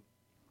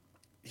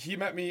 He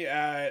met me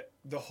at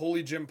the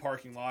Holy Gym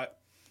parking lot.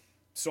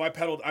 So I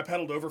pedaled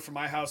over from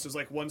my house. There's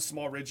like one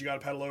small ridge you got to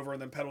pedal over,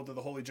 and then pedal to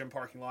the Holy Gym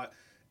parking lot.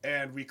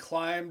 And we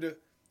climbed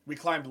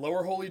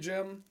Lower Holy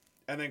Gym,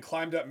 and then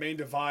climbed up Main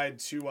Divide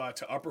to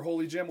Upper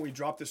Holy Gym. We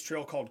dropped this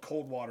trail called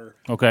Coldwater.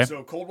 Okay.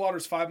 So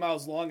Coldwater's 5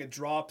 miles long. It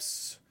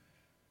drops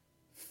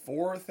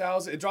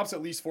 4,000. It drops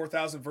at least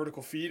 4,000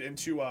 vertical feet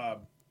into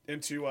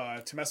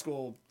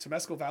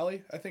Temescal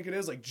Valley, I think it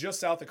is, like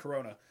just south of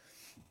Corona.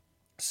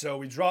 So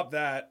we dropped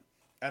that,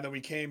 and then we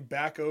came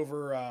back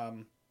over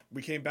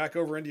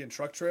Indian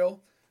Truck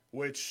Trail,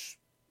 which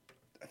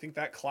I think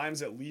that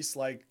climbs at least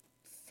like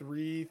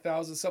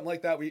 3,000, something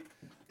like that. We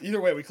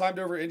climbed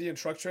over Indian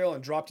Truck Trail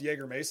and dropped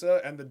Jaeger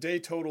Mesa, and the day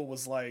total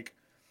was like,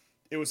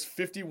 it was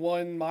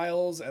 51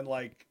 miles and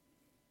like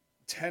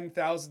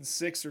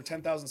 10,006 or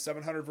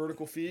 10,700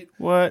 vertical feet.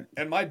 What?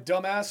 And my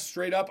dumbass,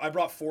 straight up, I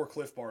brought 4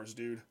 Cliff Bars,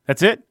 dude.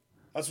 That's it?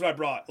 That's what I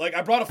brought. Like,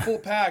 I brought a full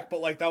pack, but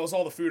like that was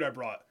all the food I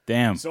brought.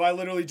 Damn. So I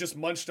literally just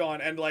munched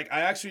on, and like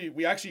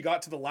we actually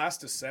got to the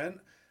last descent,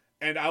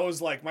 and I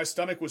was like, my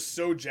stomach was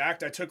so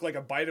jacked, I took like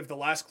a bite of the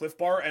last Cliff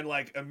Bar and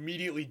like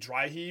immediately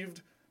dry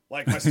heaved.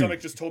 Like my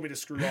stomach just told me to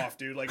screw off,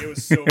 dude. Like it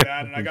was so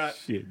bad, and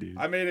Shit, dude.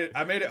 I made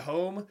it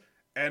home,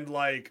 and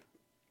like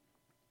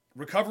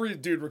recovery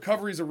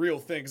is a real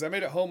thing, because I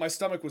made it home. My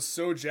stomach was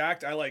so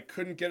jacked, I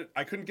couldn't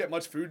get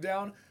much food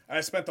down, and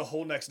I spent the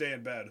whole next day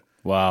in bed.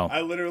 Wow. I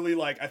literally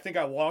I think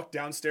I walked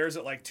downstairs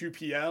at like 2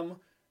 p.m.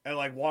 and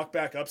like walked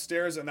back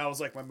upstairs, and that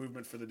was like my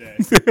movement for the day.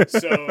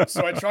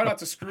 so I try not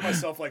to screw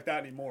myself like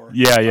that anymore.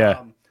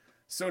 Yeah.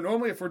 So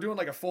normally if we're doing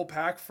like a full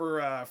pack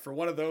for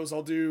one of those,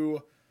 I'll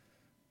do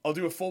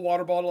a full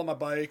water bottle on my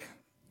bike,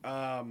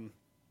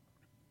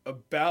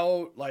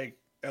 about like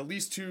at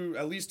least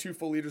two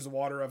full liters of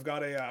water. I've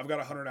got a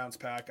 100-ounce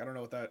pack. I don't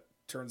know what that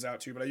turns out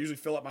to, but I usually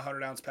fill up my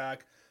 100-ounce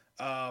pack.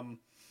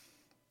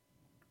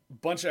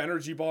 Bunch of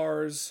energy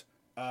bars.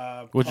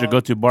 What's your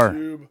go-to bar?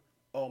 Tube.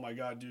 Oh my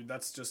god, dude,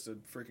 that's just a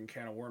freaking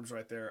can of worms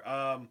right there.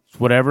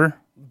 Whatever.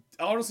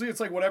 Honestly, it's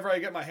like whatever I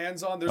get my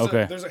hands on.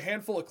 There's a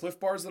handful of Cliff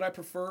Bars that I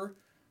prefer,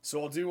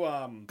 so I'll do.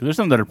 Cause there's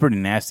some that are pretty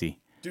nasty.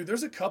 Dude,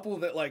 there's a couple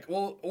that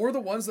or the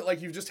ones that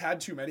like you've just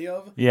had too many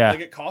of. Yeah.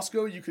 Like at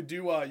Costco, you could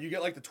do you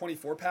get like the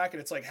 24 pack,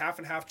 and it's like half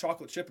and half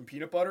chocolate chip and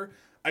peanut butter.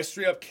 I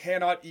straight up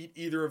cannot eat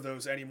either of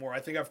those anymore.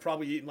 I think I've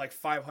probably eaten like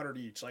 500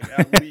 each, like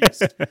at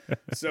least.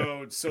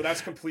 So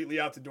that's completely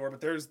out the door. But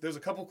there's a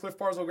couple Cliff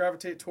Bars I'll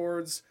gravitate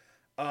towards.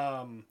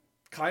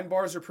 Kind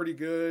bars are pretty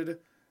good,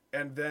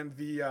 and then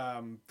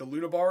the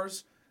Luna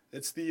bars.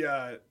 It's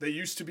they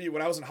used to be,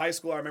 when I was in high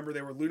school, I remember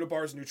they were Luna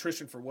bars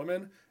nutrition for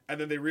women, and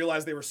then they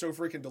realized they were so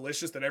freaking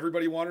delicious that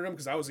everybody wanted them,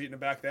 because I was eating them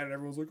back then, and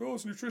everyone was like, oh,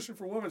 it's nutrition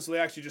for women. So they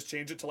actually just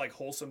changed it to like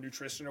wholesome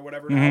nutrition or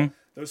whatever. Now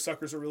those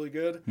suckers are really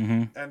good.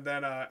 And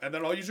then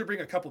I'll usually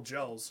bring a couple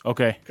gels.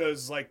 Okay.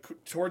 Because like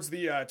towards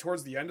the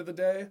end of the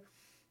day,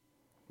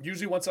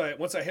 usually once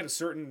I hit a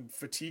certain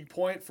fatigue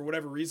point, for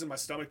whatever reason, my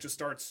stomach just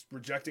starts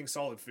rejecting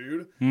solid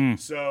food.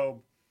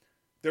 So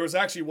there was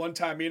actually one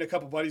time, me and a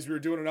couple buddies, we were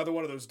doing another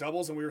one of those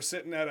doubles, and we were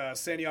sitting at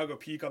Santiago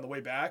Peak on the way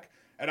back,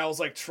 and I was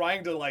like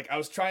trying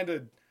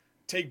to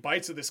take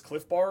bites of this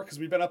Cliff Bar, because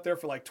we've been up there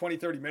for like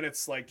 20-30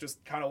 minutes, like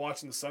just kind of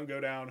watching the sun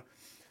go down.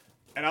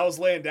 and I was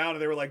laying down,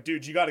 and they were like,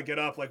 "Dude, you got to get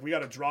up. Like, we got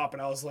to drop."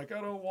 And I was like,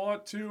 "I don't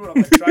want to." And I'm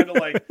like trying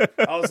to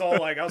I was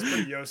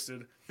pretty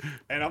yoasted,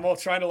 and I'm all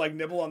trying to like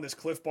nibble on this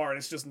Cliff Bar, and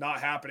it's just not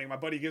happening. My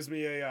buddy gives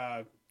me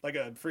a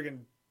freaking.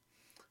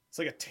 It's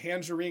like a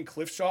tangerine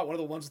Cliff Shot, one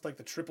of the ones with like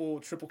the triple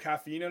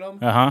caffeine in them.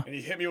 Uh-huh. And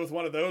he hit me with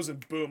one of those,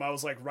 and boom, I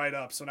was like right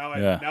up. So now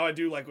I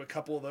do like a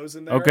couple of those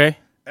in there. Okay.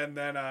 And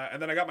then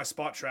I got my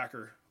spot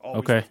tracker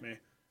always with me,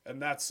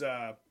 and that's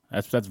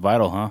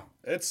vital, huh?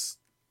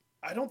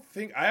 I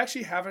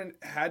actually haven't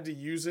had to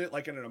use it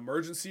like in an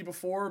emergency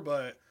before,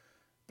 but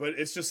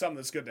it's just something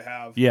that's good to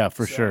have. Yeah,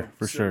 for sure.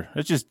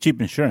 It's just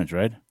cheap insurance,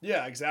 right?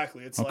 Yeah,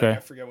 exactly. It's like, I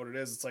forget what it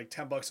is. It's like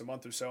 $10 a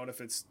month or so, and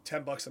if it's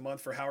 $10 a month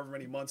for however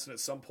many months, and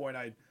at some point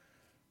I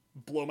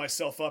blow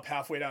myself up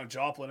halfway down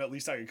Joplin, at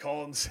least I could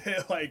call and say,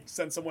 like,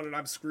 send someone an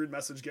 "I'm screwed"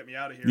 message, get me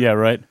out of here. Yeah,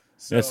 right.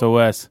 So,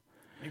 SOS.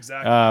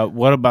 Exactly.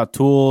 What about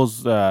tools,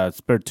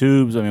 spare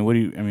tubes? I mean, what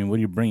are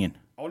you bringing?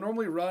 I'll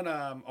normally run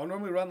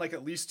like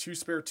at least 2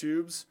 spare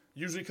tubes,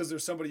 usually because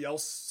there's somebody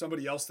else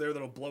there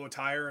that'll blow a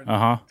tire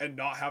and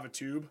not have a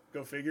tube.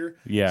 Go figure.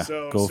 Yeah.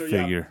 Go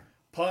figure. Yeah,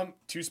 pump,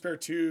 2 spare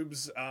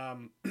tubes.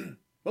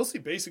 Mostly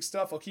basic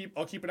stuff. I'll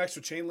keep an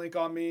extra chain link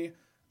on me.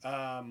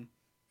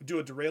 Do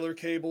a derailleur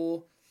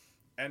cable,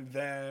 and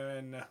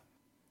then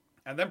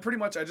pretty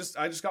much I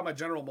just got my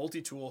general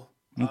multi-tool.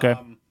 Okay.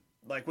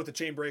 Like with the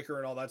chain breaker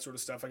and all that sort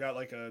of stuff. I got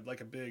like a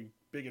big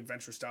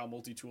adventure style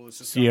multi-tool. It's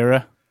just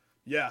Sierra.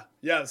 Yeah,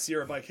 the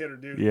Sierra Bike Hitter,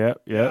 dude. Yeah.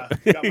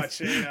 Got my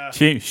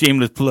chain.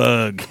 Shameless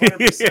plug.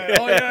 100%.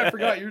 Oh yeah, I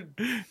forgot. You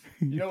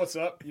know what's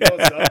up.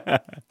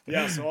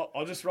 Yeah, so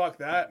I'll just rock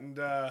that, and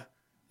I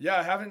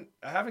haven't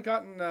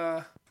gotten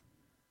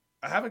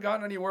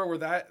anywhere where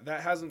that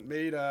hasn't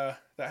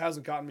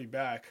gotten me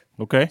back.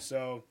 Okay.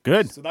 So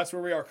good. So that's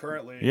where we are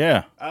currently.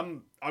 Yeah.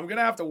 I'm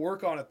gonna have to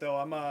work on it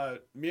though.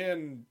 Me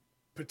and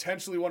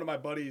potentially one of my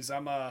buddies.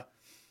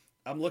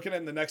 I'm looking at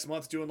in the next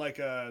month doing like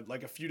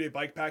a few day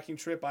bike packing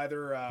trip,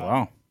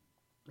 either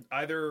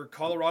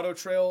Colorado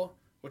Trail,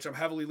 which I'm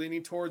heavily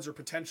leaning towards, or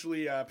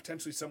potentially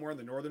somewhere in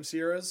the Northern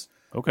Sierras.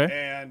 Okay.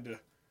 And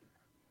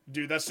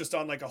dude, that's just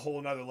on like a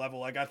whole nother level.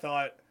 Like I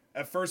thought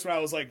at first when I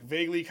was like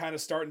vaguely kind of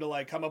starting to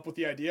like come up with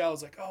the idea, I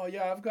was like, oh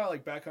yeah, I've got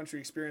like backcountry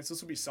experience.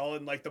 This will be solid.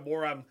 And like the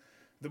more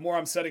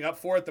I'm setting up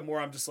for it, the more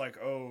I'm just like,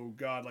 oh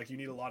god, like you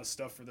need a lot of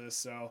stuff for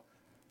this.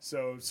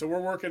 So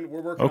we're working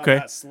on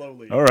that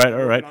slowly. All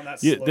right.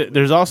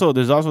 There's also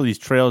these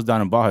trails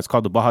down in Baja. It's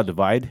called the Baja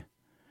Divide,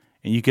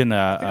 and you can.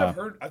 I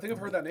think I've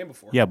heard that name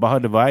before. Yeah, Baja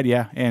Divide.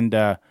 Yeah, and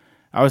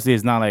obviously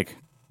it's not like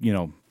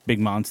big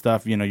mountain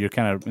stuff. You're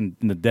kind of in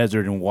the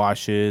desert and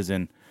washes,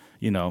 and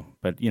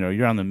but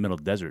you're on the middle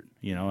desert.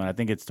 And I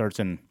think it starts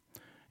in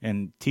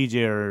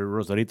TJ or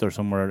Rosarito or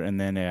somewhere, and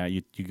then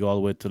you go all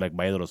the way to like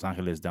Valle de Los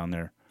Angeles down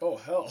there. Oh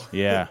hell.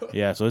 Yeah.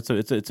 So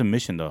it's a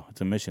mission though.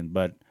 It's a mission,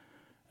 but.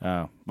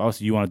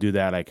 Obviously, you want to do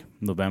that like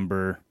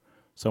November,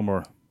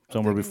 somewhere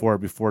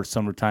before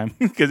summertime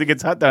because it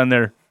gets hot down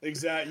there.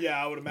 Exactly.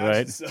 Yeah, I would imagine.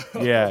 Right? So.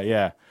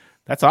 Yeah.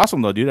 That's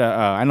awesome though, dude.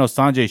 I know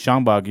Sanjay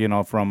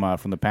Shangbag,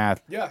 from the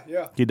Path.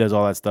 Yeah. He does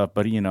all that stuff,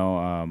 but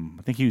I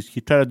think he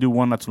tried to do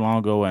one not too long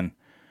ago, and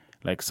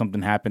like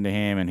something happened to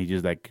him, and he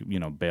just like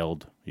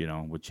bailed,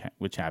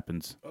 which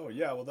happens. Oh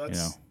yeah, well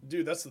that's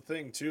dude. That's the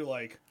thing too.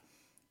 Like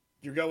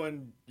you're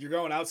going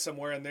out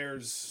somewhere, and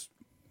there's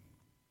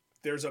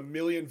a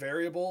million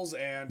variables,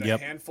 and a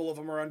handful of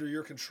them are under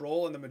your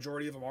control, and the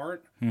majority of them aren't.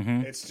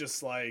 Mm-hmm. It's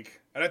just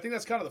like, and I think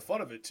that's kind of the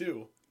fun of it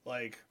too.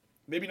 Like,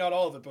 maybe not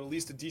all of it, but at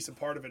least a decent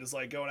part of it is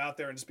like going out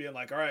there and just being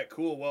like, all right,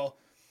 cool. Well,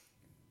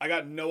 I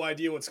got no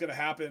idea what's going to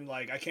happen.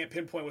 Like, I can't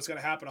pinpoint what's going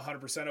to happen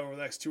 100% over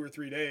the next 2 or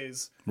 3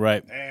 days.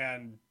 Right.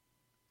 And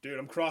dude,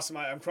 I'm crossing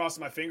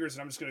my fingers,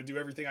 and I'm just going to do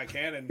everything I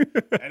can, and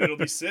it'll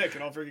be sick,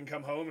 and I'll freaking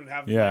come home and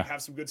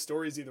have some good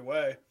stories either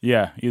way.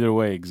 Yeah. Either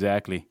way.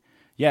 Exactly.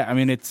 Yeah, I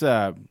mean it's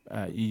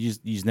you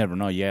just never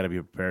know. You got to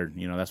be prepared.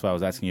 That's why I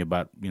was asking you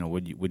about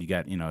what you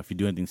got. If you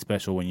do anything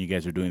special when you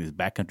guys are doing this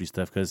backcountry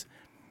stuff, because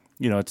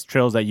it's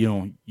trails that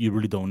you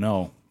really don't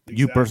know. Exactly.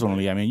 You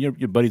personally, I mean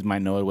your buddies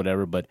might know it,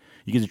 whatever, but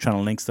you guys are trying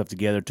to link stuff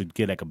together to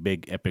get like a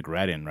big epic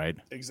ride in, right?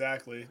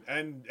 Exactly,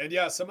 and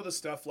yeah, some of the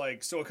stuff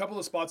like a couple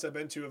of spots I've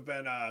been to have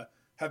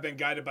been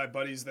guided by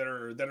buddies that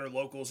are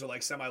locals or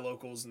like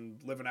semi-locals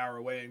and live an hour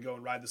away and go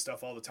and ride the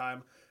stuff all the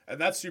time, and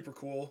that's super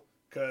cool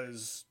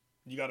because.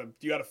 You got a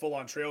full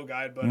on trail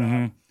guide, but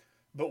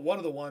one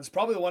of the ones,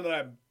 probably the one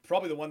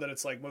that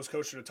it's like most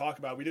kosher to talk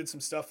about. We did some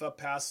stuff up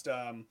past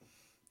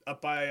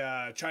up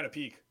by China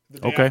Peak the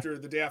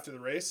day after the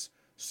race.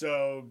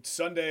 So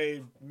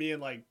Sunday, me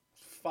and like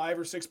 5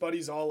 or 6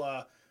 buddies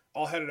all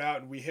headed out,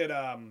 and we hit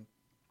I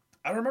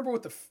don't remember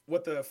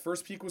what the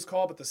first peak was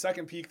called, but the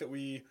second peak that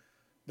we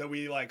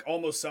like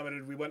almost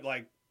summited, we went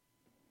like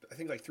I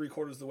think like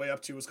 3/4 of the way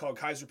up to was called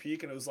Kaiser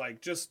Peak, and it was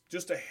like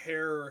just a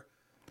hair.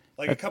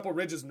 Like a couple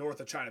ridges north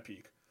of China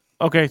Peak.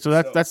 Okay, so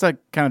that's like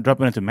kind of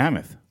dropping into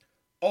Mammoth.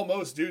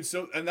 Almost, dude.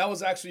 So, and that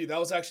was actually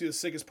the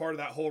sickest part of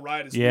that whole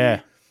ride.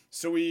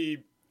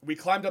 We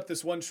climbed up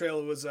this one trail.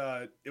 It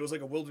was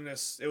like a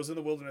wilderness. It was in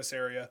the wilderness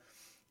area,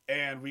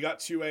 and we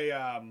got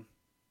to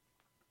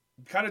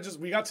kind of just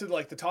we got to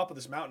like the top of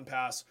this mountain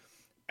pass,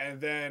 and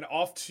then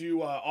off to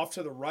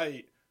the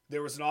right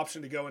there was an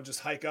option to go and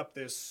just hike up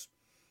this.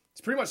 It's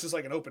pretty much just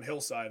like an open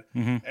hillside.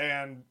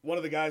 And one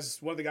of the guys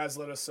let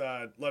us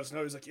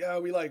know. He's like, yeah,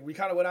 we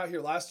kind of went out here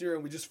last year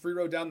and we just free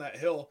rode down that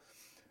hill.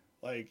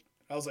 Like,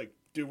 I was like,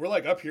 dude, we're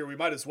like up here, we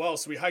might as well.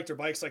 So we hiked our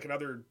bikes like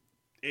another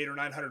 800 or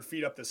 900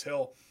 feet up this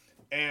hill,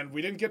 and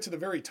we didn't get to the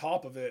very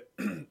top of it,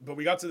 but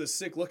we got to this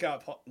sick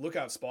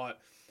lookout spot.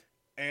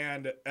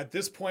 And at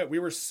this point, we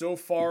were so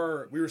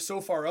far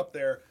up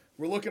there.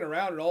 We're looking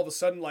around, and all of a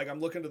sudden, like,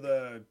 I'm looking to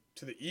the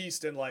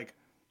east, and like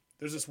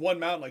there's this one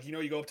mountain, like,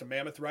 you go up to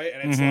Mammoth, right?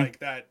 And it's like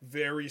that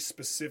very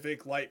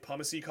specific light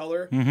pumicey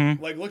color.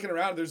 Like, looking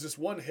around, there's this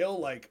one hill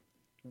like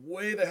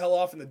way the hell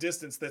off in the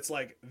distance that's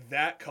like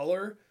that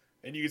color,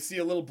 and you can see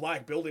a little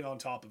black building on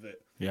top of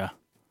it. Yeah.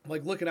 I'm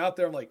like looking out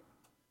there, I'm like,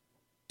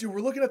 dude,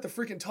 we're looking at the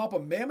freaking top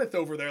of Mammoth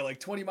over there, like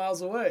 20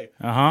 miles away.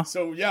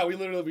 So yeah, we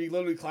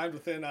literally climbed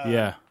within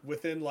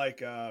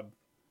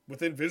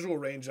within visual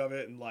range of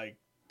it, and like,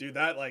 dude,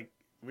 that like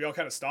we all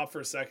kind of stopped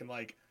for a second,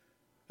 like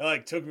that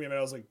like took me a minute.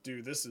 I was like,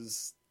 dude, this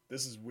is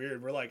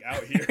weird. We're like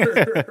out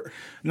here.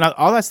 Now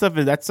all that stuff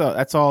is that's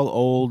all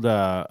old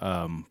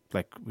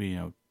like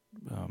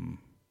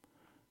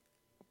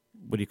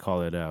what do you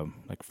call it?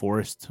 Like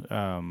forest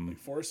like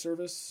Forest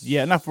Service?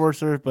 Yeah, not Forest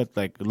Service, but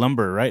like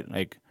lumber, right?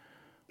 Like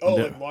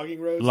like logging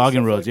roads.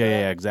 Logging roads, like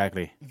yeah,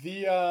 exactly.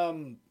 The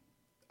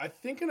I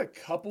think in a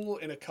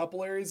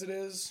couple areas it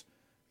is.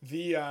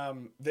 The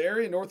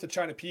area north of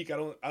China Peak, I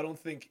don't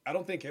think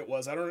it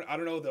was. I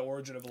don't know the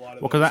origin of a lot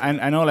of. Well, because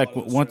I know like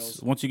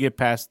once you get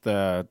past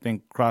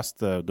cross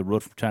the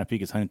road from China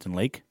Peak is Huntington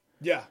Lake.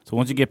 Yeah. So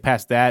once you get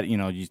past that, you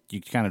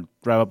kind of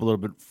drive up a little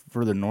bit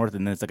further north,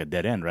 and then it's like a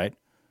dead end, right?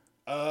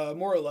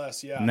 More or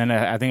less, yeah. And then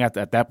I think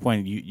at that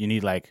point you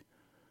need like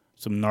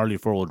some gnarly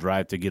 4-wheel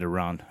drive to get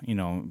around,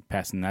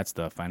 passing that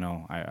stuff. I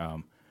know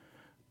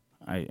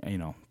I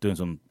doing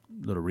some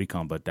little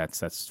recon, but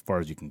that's as far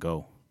as you can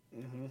go,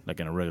 like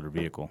in a regular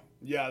vehicle.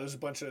 Yeah, there's a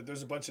bunch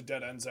of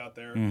dead ends out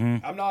there.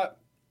 I'm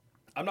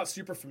not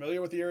super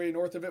familiar with the area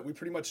north of it. We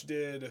pretty much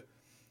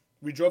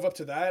we drove up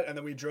to that, and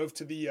then we drove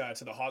to the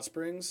hot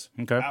springs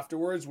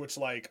afterwards, which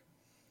like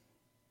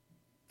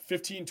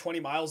 15, 20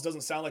 miles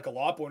doesn't sound like a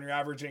lot, but when you're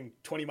averaging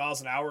 20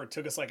 miles an hour, it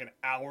took us like an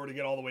hour to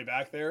get all the way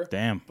back there.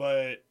 Damn.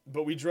 But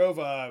we drove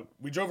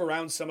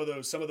around some of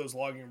those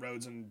logging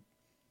roads, and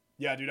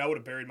yeah, dude, I would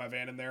have buried my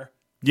van in there.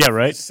 Yeah,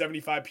 right.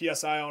 75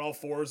 PSI on all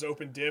fours,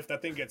 open diff.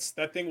 That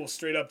thing will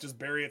straight up just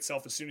bury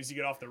itself as soon as you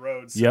get off the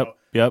road. So,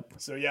 Yep.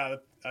 So yeah,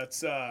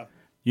 that's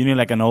you need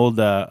like an old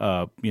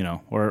or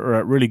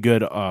a really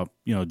good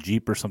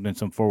Jeep or something,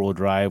 some 4-wheel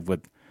drive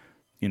with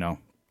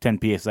 10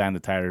 PSI on the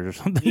tires or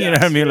something. Yeah, you know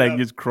what I mean? Like up.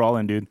 Just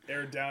crawling, dude.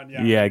 Air down,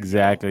 yeah. Yeah,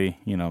 exactly.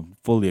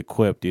 Fully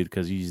equipped, dude,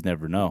 because you just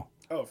never know.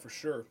 Oh, for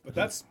sure. But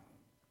that's,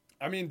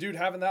 I mean, dude,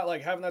 having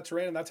that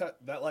terrain and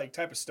that like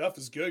type of stuff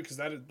is good, because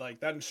that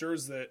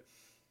ensures that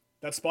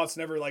spot's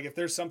never, like, if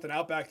there's something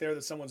out back there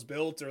that someone's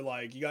built, or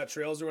like you got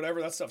trails or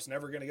whatever, that stuff's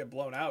never gonna get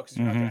blown out, because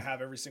you're not gonna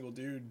have every single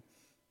dude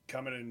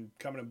coming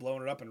and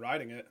blowing it up and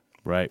riding it.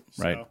 Right.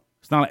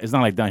 It's not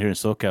like down here in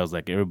SoCal, it's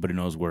like everybody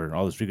knows where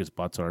all the street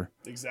spots are.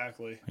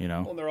 Exactly.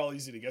 Well, and they're all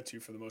easy to get to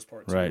for the most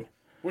part too. Right.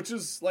 Which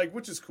is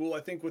cool. I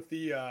think with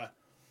the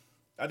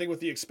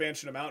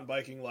expansion of mountain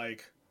biking,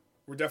 like,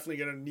 we're definitely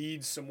gonna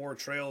need some more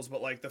trails,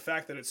 but like the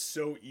fact that it's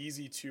so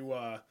easy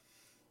to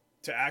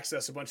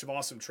access a bunch of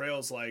awesome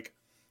trails, like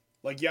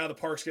yeah, the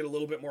parks get a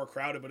little bit more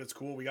crowded, but it's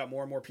cool. We got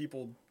more and more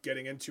people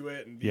getting into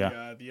it, and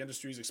the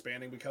industry's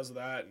expanding because of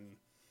that. And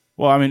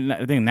well, I mean,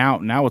 I think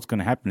now what's going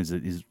to happen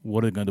is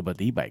what are they going to do about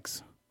the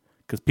e-bikes?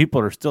 Because people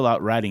are still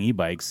out riding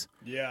e-bikes.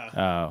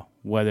 Yeah.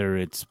 Whether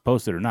it's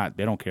posted or not,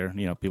 they don't care.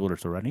 People are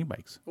still riding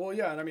e-bikes. Well,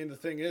 yeah, and I mean the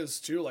thing is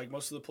too, like,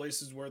 most of the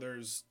places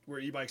where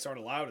e-bikes aren't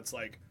allowed, it's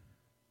like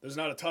there's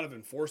not a ton of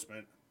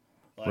enforcement.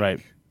 Like, right.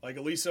 Like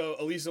Aliso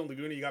and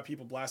Laguna, you got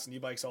people blasting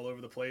e-bikes all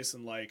over the place,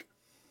 and like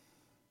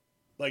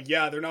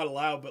yeah, they're not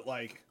allowed, but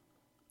like,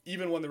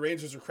 even when the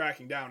rangers are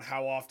cracking down,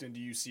 how often do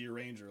you see a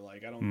ranger?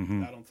 Like, I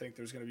don't think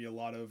there's going to be a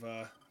lot of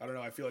I don't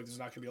know. I feel like there's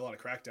not going to be a lot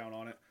of crackdown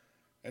on it.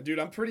 And dude,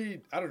 I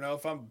don't know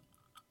if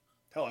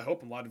I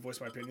hope I'm allowed to voice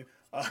my opinion.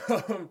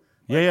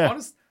 Yeah.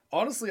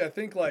 Honestly, I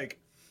think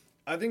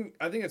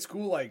it's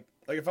cool. Like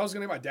if I was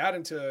going to get my dad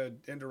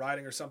into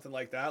riding or something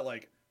like that,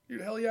 like,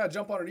 dude, hell yeah,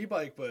 jump on an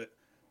e-bike. But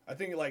I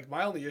think like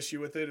my only issue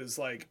with it is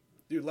like,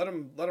 dude, let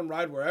him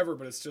ride wherever.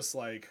 But it's just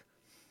like,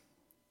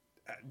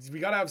 we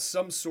got to have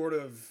some sort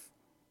of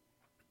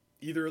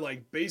either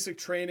like basic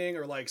training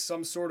or like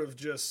some sort of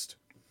just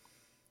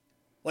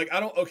like,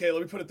 let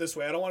me put it this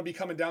way. I don't want to be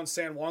coming down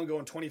San Juan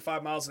going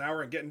 25 miles an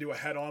hour and getting into a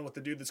head on with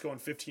the dude that's going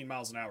 15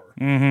 miles an hour.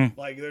 Mm-hmm.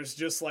 Like, there's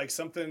just like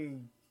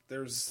something,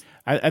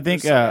 I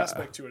think some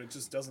aspect to it. It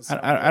just doesn't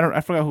sound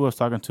I forgot who I was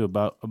talking to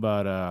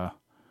about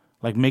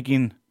like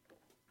making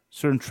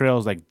certain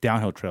trails like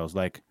downhill trails.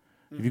 Like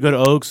if you go to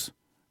Oaks,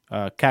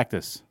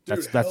 Cactus,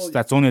 Dude,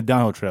 that's only a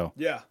downhill trail.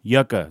 Yeah.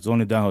 Yucca is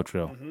only a downhill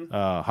trail.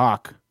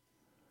 Hawk,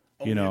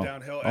 only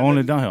downhill.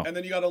 Only downhill. And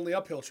then you got only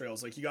uphill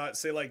trails. Like you got,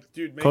 say, like,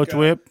 dude, make Coach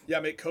Whip. Yeah,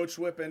 make Coach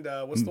Whip and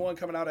what's the one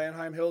coming out of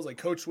Anaheim Hills? Like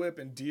Coach Whip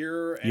and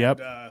Deer and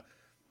Yep.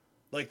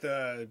 like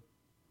the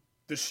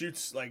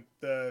chutes, like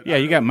the Yeah,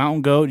 you got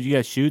Mountain Goat, you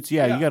got Chutes,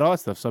 yeah, Yeah. you got all that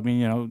stuff. So I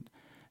mean,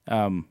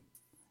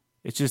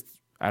 it's just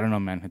I don't know,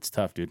 man. It's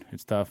tough, dude.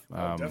 It's tough.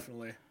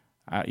 definitely.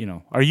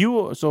 Are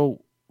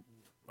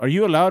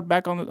you allowed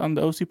back on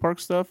the OC Park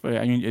stuff?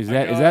 I mean, is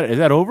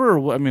that over or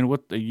what? I mean,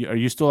 what are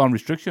you still on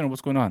restriction or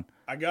what's going on?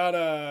 I got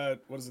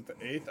what is it, the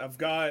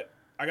 8th?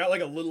 I got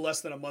like a little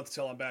less than a month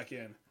till I'm back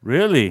in.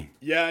 Really?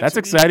 Yeah, and that's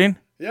exciting.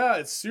 Yeah,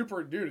 it's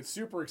super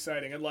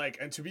exciting.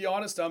 And to be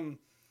honest, I'm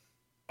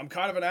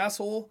kind of an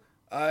asshole.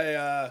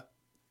 I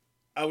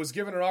was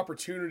given an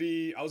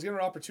opportunity.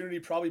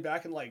 Probably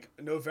back in like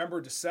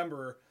November,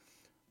 December,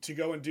 to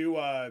go and do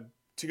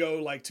to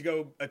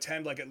go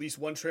attend like at least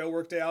one trail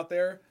work day out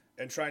there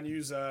and try and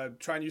use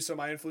some of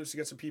my influence to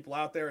get some people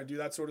out there and do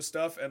that sort of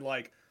stuff. And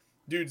like,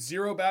 dude,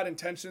 zero bad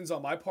intentions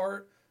on my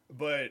part,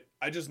 but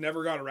I just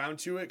never got around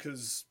to it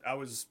because I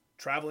was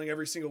traveling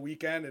every single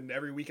weekend, and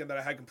every weekend that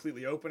I had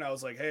completely open, I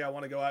was like, hey, I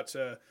want to go out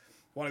to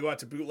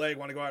Bootleg,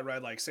 want to go out and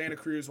ride like Santa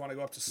Cruz, want to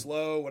go up to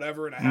Slow,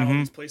 whatever. And I had all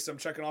these places I'm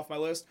checking off my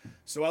list.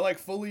 So I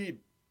fully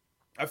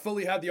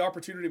had the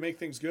opportunity to make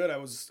things good. I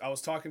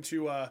was talking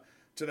to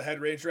the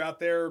head ranger out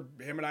there.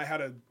 Him and I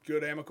had a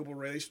good amicable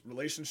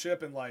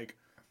relationship, and like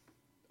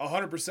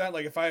 100%,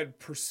 like if I had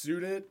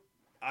pursued it,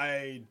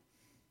 I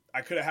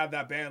could have had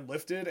that ban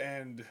lifted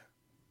and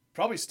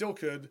probably still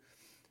could,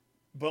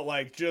 but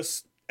like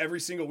just every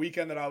single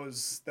weekend that I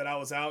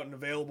was out and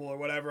available or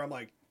whatever, I'm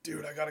like,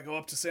 dude, I got to go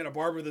up to Santa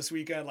Barbara this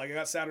weekend. Like I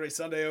got Saturday,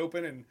 Sunday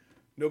open and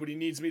nobody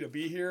needs me to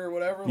be here or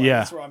whatever. Like, yeah.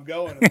 That's where I'm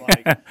going. And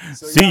like,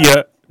 so, see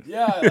ya.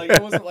 Yeah. Like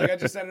it wasn't like I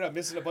just ended up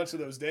missing a bunch of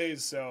those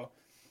days. So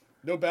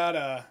no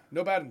bad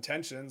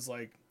intentions.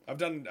 Like I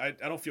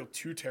don't feel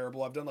too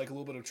terrible. I've done like a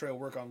little bit of trail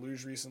work on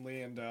luge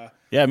recently and,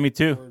 yeah, me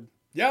too.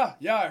 Yeah,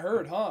 I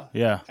heard, huh?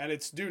 Yeah. And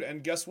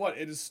and guess what?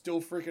 It is still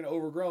freaking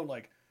overgrown.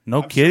 Like,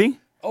 no kidding?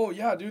 Oh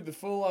yeah, dude, the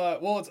full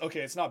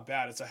it's not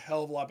bad. It's a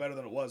hell of a lot better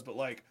than it was, but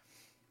like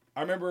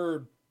I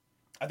remember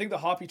I think the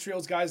Hoppy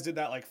Trails guys did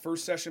that like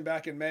first session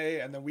back in May,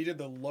 and then we did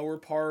the lower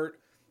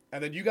part,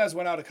 and then you guys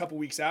went out a couple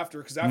weeks after,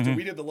 because after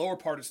we did the lower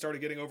part, it started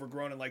getting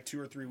overgrown in like 2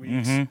 or 3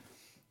 weeks. And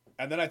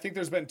then I think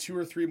there's been 2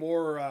 or 3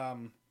 more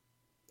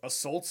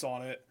assaults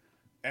on it,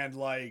 and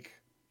like,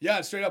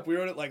 yeah, straight up, we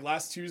rode it like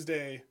last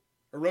Tuesday,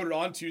 or rode it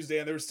on Tuesday,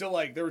 and there was still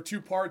like, there were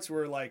 2 parts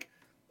where like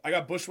I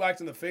got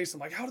bushwhacked in the face. I'm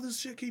like, how did this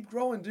shit keep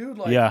growing, dude?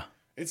 Like, yeah.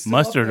 It's still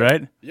mustard,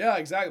 right? Yeah,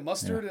 exactly.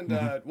 Mustard,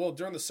 and well,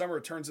 during the summer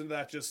it turns into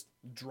that just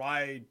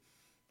dry,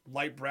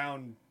 light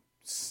brown,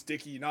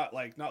 sticky, not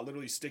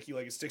literally sticky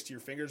like it sticks to your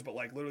fingers, but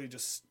like literally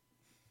just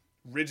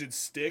rigid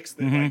sticks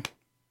that like,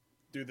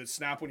 dude, that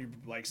snap when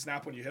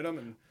you hit them.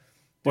 And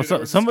well,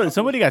 dude,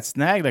 somebody got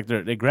snagged, like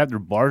they grabbed their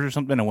bars or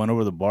something and went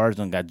over the bars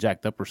and got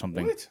jacked up or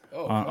something. What?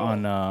 Oh,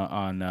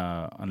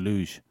 on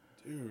luge.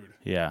 dude.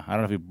 Yeah, I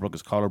don't know if he broke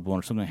his collarbone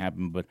or something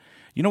happened, but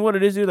you know what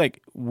it is, dude?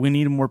 Like, we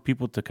need more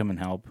people to come and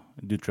help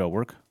do trail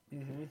work.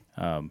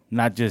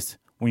 Not just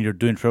when you're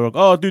doing trail work.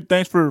 Oh, dude,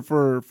 thanks for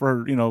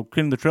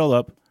cleaning the trail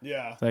up.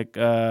 Yeah. It's like,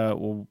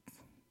 well,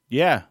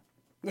 yeah,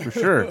 for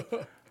sure.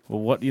 Well,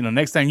 what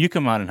next time you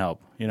come out and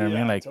help, you know what I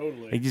mean? Like,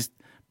 totally.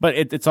 But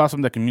it's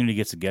awesome that community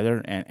gets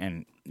together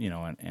and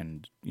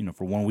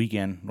for one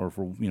weekend or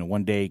for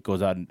one day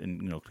goes out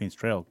and cleans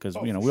trail because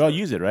we all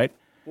use it, right?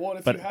 Well,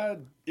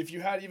 and if you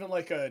had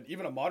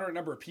even a moderate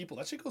number of people,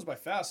 that shit goes by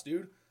fast,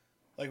 dude.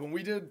 Like when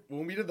we did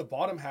the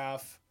bottom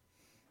half,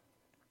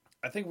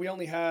 I think we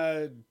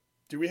had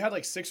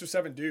like 6 or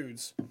 7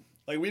 dudes.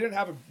 Like we didn't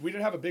have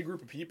a big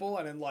group of people,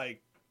 and in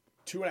like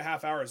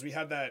 2.5 hours we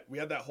had that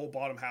whole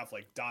bottom half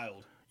like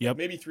dialed. Yep.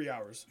 Maybe 3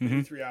 hours.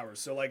 Maybe 3 hours.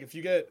 So like if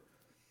you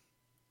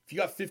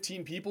got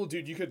 15 people,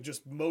 dude, you could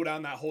just mow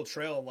down that whole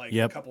trail in like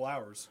a couple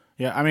hours.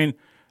 Yeah, I mean,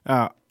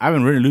 I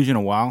haven't ridden luge in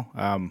a while,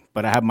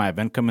 but I have my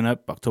event coming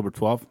up October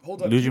 12th.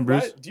 Hold on, Luge and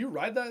Bruce. Do you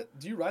ride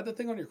that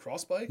thing on your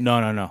cross bike?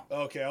 No.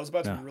 Okay, I was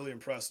about to be really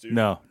impressed, dude.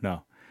 No.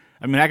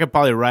 I mean, I could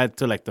probably ride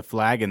to like the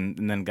flag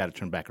and then got to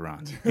turn back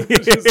around.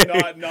 Just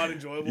not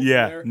enjoyable.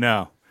 Yeah, from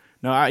there?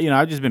 no.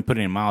 I've just been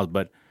putting in miles,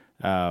 but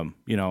I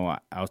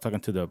was talking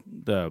to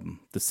the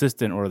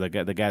assistant or the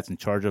guy that's in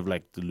charge of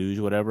like the luge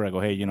or whatever. I go,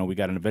 hey, we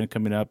got an event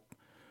coming up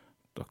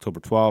October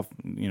 12th,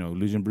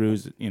 Luge and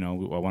Bruce, I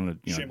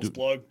want to,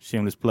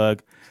 shameless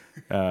plug.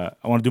 I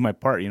want to do my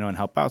part, and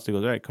help out. So he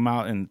goes, all right, come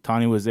out. And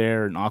Tawny was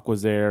there and Aqua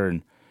was there.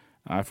 And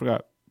I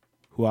forgot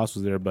who else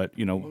was there, but,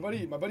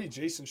 My buddy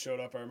Jason showed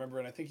up, I remember,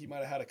 and I think he might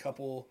have had a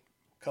couple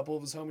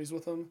of his homies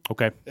with him.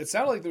 Okay. It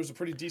sounded like there was a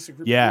pretty decent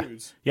group of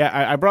dudes.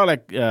 Yeah, I brought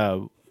like,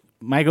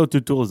 my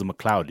go-to tool is the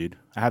McLeod, dude.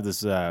 I have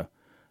this,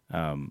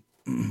 Ron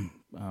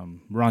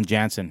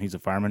Jansen, he's a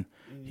fireman.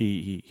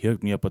 He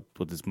hooked me up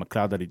with this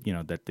McLeod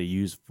that they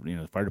use,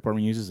 the fire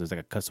department uses. It's like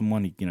a custom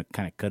one. He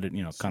kind of cut it,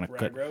 kind of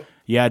cut. Aggro?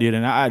 Yeah, dude.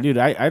 And I'm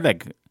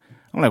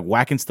like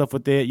whacking stuff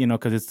with it,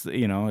 because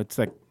it's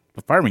like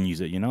the firemen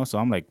use it, so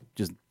I'm like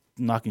just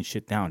knocking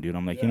shit down, dude.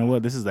 I'm like, you know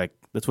what? This is like,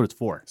 that's what it's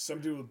for. Some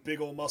dude with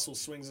big old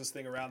muscles swings this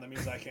thing around. That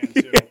means I can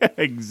too.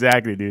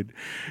 Exactly, dude.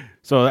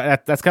 So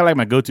that's kind of like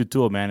my go-to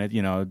tool, man.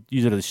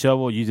 Use it as a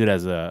shovel, use it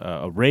as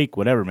a rake,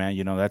 whatever, man.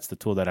 That's the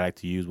tool that I like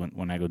to use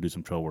when I go do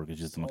some trail work. It's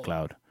just a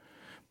McLeod.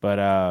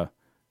 But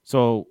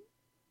so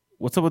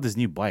what's up with this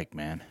new bike,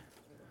 man?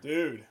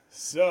 Dude,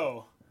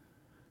 so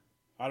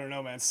I don't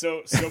know, man.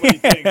 So many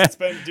things.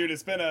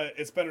 It's been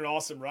an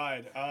awesome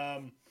ride.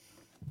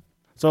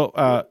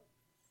 So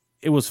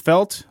it was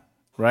Felt,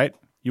 right?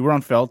 You were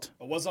on Felt.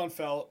 I was on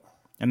Felt.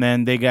 And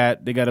then they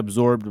got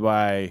absorbed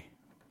by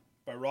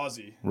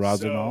Rossi.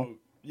 Rossignol.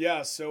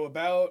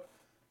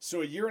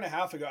 So a year and a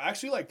half ago,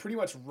 actually, like pretty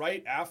much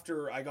right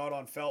after I got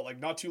on Felt, like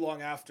not too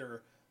long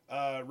after,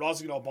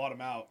 Rossignol bought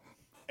him out,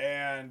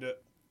 and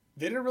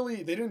they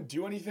didn't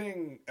do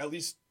anything. At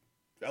least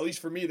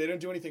for me, they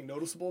didn't do anything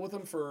noticeable with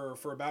him for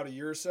about a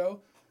year or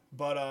so.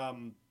 But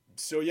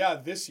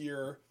this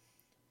year,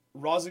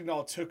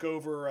 Rossignol took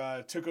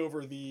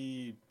over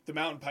the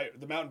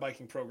mountain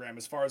biking program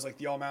as far as like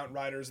the all mountain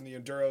riders and the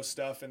enduro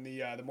stuff and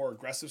the more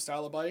aggressive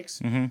style of bikes.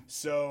 Mm-hmm.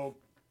 So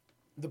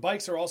the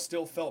bikes are all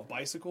still Felt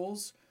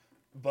bicycles,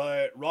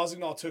 but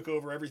Rossignol took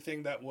over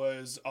everything that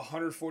was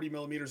 140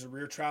 millimeters of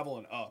rear travel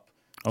and up.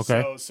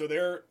 Okay. So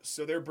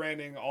they're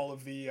branding all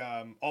of the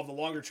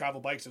longer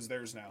travel bikes as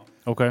theirs now.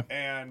 Okay.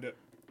 And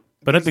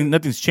but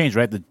nothing's changed,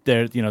 right?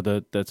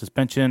 The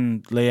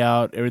suspension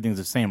layout, everything's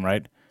the same,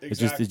 right?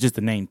 Exactly. It's just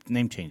the name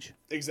change.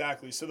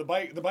 Exactly. So the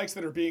bikes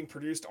that are being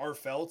produced are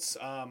Felts.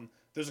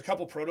 There's a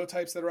couple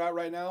prototypes that are out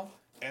right now,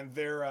 and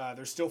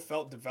they're still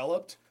Felt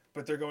developed,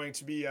 but they're going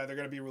to be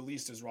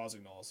released as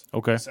Rossignol's.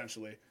 Okay.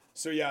 Essentially.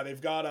 So yeah, they've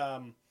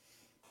got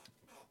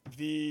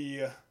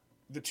the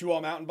two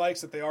all mountain bikes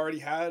that they already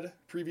had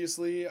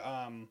previously.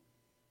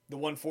 The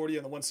 140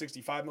 and the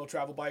 165 mil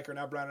travel bike are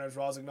now branded as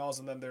Rossignol's,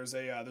 and then there's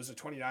a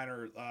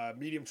 29er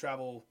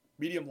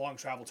medium long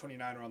travel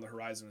 29er on the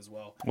horizon as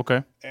well.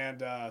 Okay.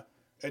 And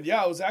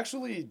yeah, it was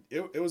actually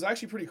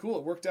pretty cool.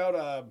 It worked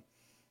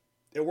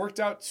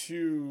out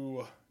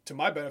to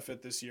my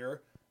benefit this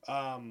year.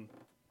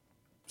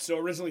 So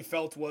originally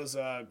Felt was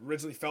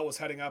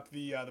heading up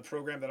the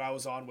program that I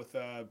was on with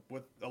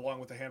along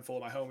with a handful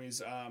of my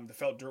homies, the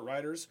Felt Dirt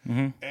Riders,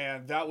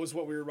 and that was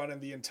what we were running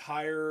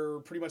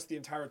pretty much the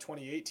entire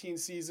 2018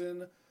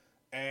 season,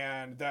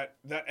 and that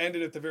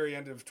ended at the very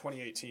end of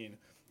 2018.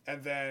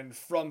 And then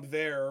from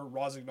there,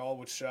 Rossignol,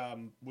 which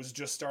was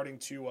just starting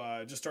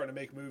to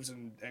make moves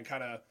and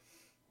kind of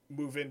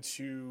move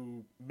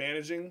into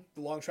managing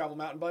the long travel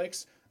mountain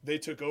bikes, they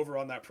took over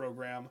on that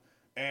program.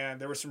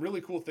 And there were some really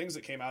cool things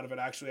that came out of it.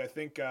 Actually, I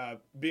think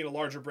being a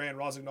larger brand,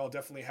 Rossignol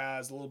definitely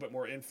has a little bit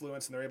more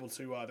influence, and they're able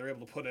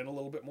to put in a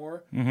little bit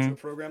more to a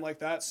program like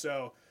that.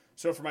 So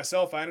for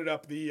myself, I ended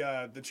up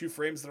the two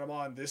frames that I'm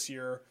on this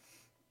year.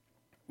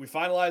 We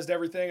finalized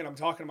everything, and I'm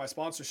talking to my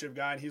sponsorship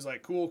guy, and he's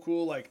like,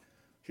 "Cool, like."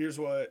 Here's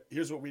what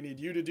we need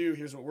you to do.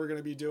 Here's what we're going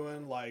to be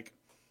doing. Like,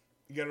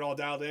 get it all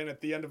dialed in.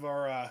 At the end of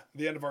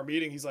our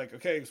meeting, he's like,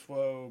 okay,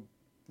 so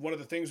one of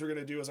the things we're going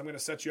to do is I'm going to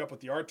set you up with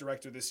the art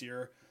director this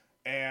year,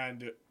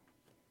 and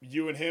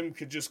you and him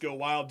could just go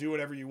wild, do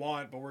whatever you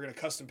want, but we're going to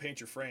custom paint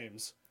your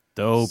frames.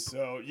 Dope.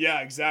 So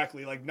yeah,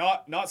 exactly. Like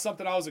not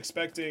something I was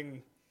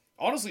expecting.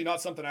 Honestly,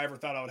 not something I ever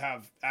thought I would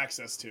have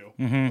access to.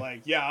 Mm-hmm.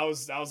 Like, yeah, I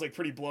was like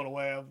pretty blown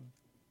away.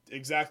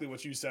 Exactly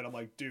what you said. I'm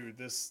like, dude,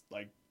 this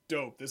like.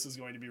 Dope. This is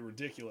going to be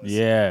ridiculous.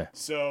 Yeah.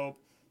 So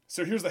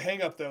here's the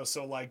hang up though.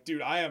 So like,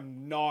 dude, I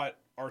am not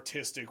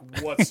artistic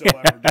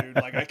whatsoever, dude.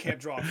 Like I can't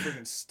draw a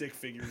friggin' stick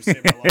figure to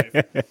save my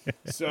life.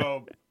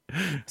 So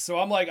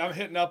I'm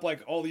hitting up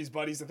like all these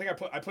buddies. I think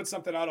I put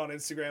something out on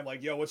Instagram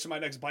like, yo, what should my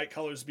next bike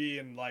colors be?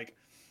 And like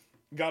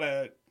got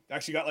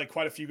like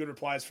quite a few good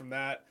replies from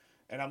that.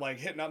 And I'm like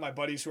hitting up my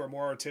buddies who are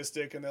more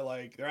artistic, and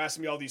they're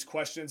asking me all these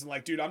questions, and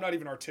like, dude, I'm not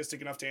even artistic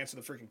enough to answer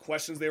the freaking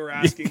questions they were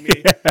asking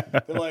me.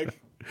 They're like,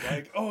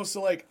 oh,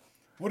 so like,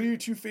 what are your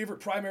two favorite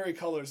primary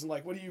colors, and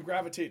like, what do you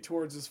gravitate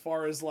towards as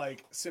far as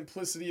like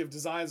simplicity of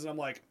designs? And I'm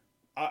like,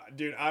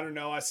 dude, I don't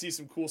know. I see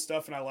some cool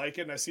stuff and I like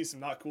it, and I see some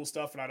not cool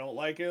stuff and I don't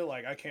like it.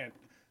 Like, I can't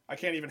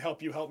even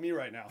help me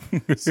right now.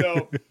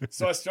 So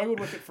I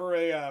struggled with it for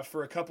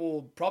a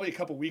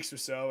couple weeks or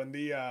so, and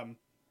the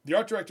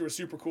art director was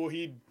super cool.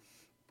 He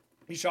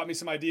shot me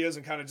some ideas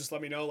and kind of just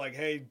let me know, like,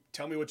 hey,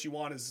 tell me what you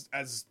want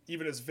as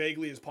even as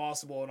vaguely as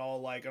possible, and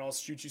I'll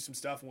shoot you some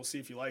stuff and we'll see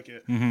if you like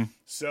it. Mm-hmm.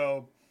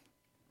 So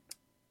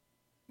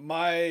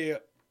where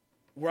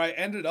I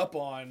ended up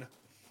on,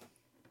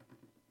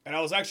 and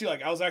I was actually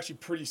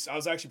pretty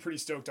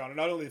stoked on it.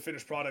 Not only the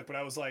finished product, but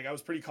I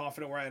was pretty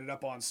confident where I ended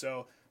up on.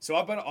 So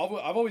I've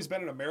always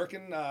been an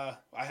American. I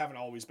haven't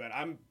always been.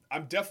 I'm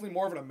definitely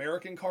more of an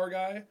American car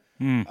guy.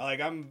 Like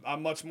I'm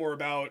much more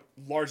about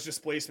large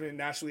displacement,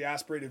 naturally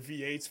aspirated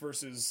V8s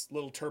versus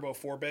little turbo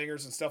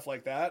 4-bangers and stuff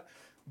like that.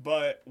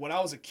 But when I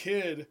was a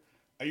kid,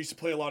 I used to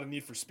play a lot of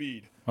Need for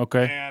Speed.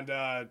 Okay. And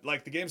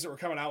like the games that were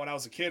coming out when I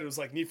was a kid, it was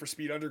like Need for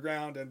Speed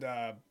Underground and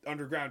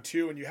Underground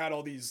 2, and you had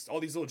all these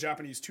little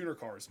Japanese tuner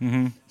cars.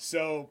 Mm-hmm.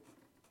 So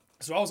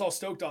so I was all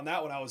stoked on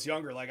that when I was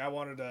younger. Like I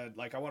wanted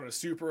a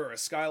Super or a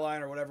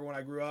Skyline or whatever when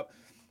I grew up.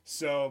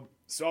 So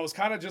I was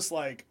kind of just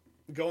like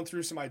going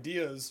through some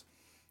ideas,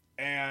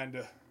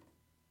 and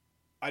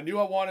I knew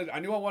I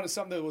wanted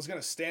something that was going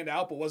to stand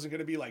out, but wasn't going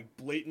to be like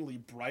blatantly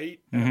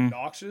bright and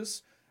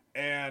obnoxious.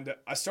 And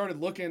I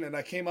started looking, and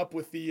I came up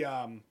with the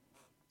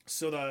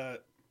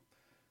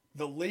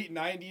late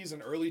 90s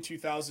and early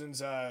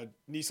 2000s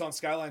Nissan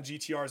Skyline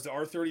GTRs, the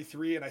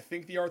R33, and I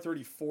think the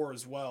R34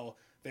 as well.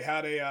 They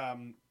had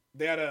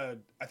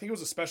I think it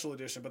was a special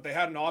edition, but they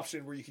had an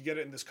option where you could get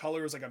it in this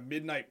color. It was like a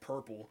midnight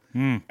purple.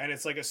 And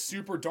it's like a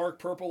super dark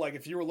purple. Like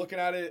if you were looking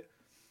at it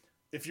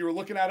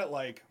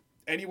like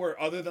anywhere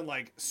other than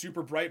like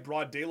super bright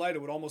broad daylight,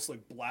 it would almost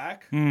look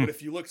black. But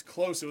if you looked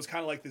close, it was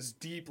kind of like this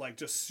deep, like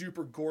just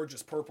super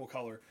gorgeous purple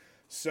color.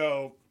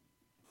 So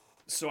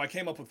I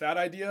came up with that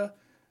idea,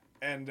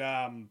 and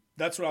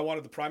that's what I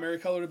wanted the primary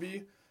color to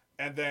be.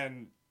 And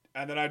then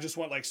I just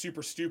went like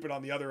super stupid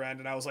on the other end,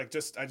 and I was like,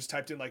 I just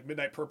typed in like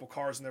midnight purple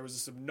cars, and there was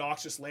this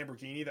obnoxious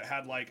Lamborghini that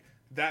had like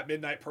that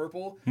midnight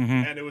purple,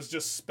 and it was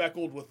just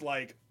speckled with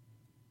like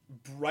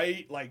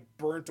bright like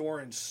burnt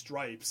orange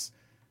stripes.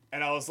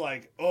 And I was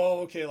like, oh,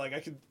 okay, like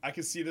I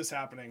could see this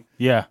happening.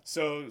 Yeah.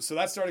 So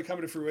that started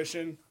coming to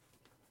fruition.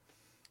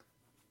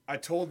 I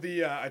told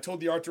the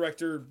art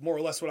director more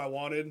or less what I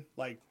wanted,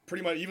 like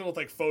pretty much even with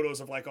like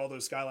photos of like all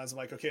those Skylines. I'm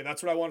like, okay,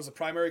 that's what I want as a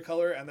primary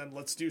color, and then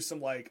let's do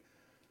some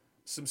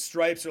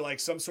stripes or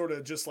like some sort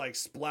of just like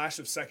splash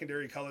of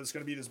secondary color that's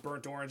going to be this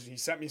burnt orange. And he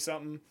sent me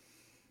something,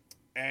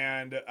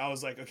 and I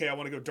was like, okay, I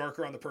want to go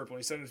darker on the purple.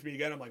 And he sent it to me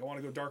again. I'm like, I want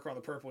to go darker on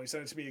the purple. And he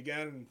sent it to me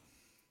again, and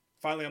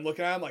finally I'm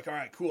looking at it, I'm like, all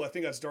right, cool, I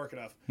think that's dark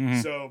enough.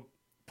 So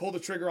pull the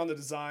trigger on the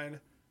design.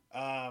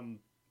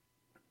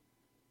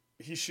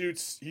 He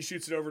shoots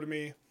it over to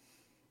me,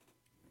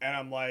 and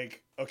I'm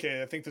like,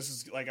 okay, I think this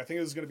is going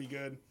to be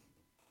good.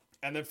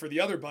 And then for the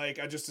other bike,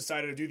 I just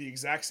decided to do the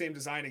exact same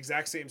design,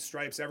 exact same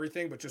stripes,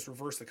 everything, but just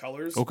reverse the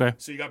colors. Okay.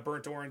 So you got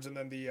burnt orange, and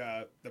then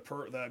the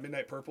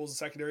midnight purple is the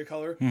secondary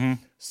color.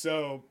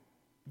 So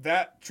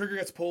that trigger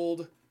gets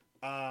pulled.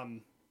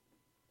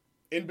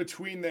 In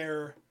between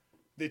there,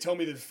 they tell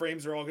me the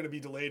frames are all going to be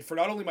delayed for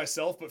not only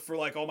myself, but for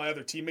like all my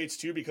other teammates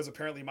too, because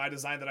apparently my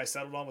design that I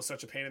settled on was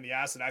such a pain in the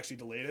ass it actually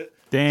delayed it.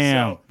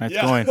 Damn, so, that's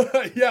yeah. going.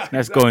 Yeah,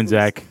 that's exactly. going,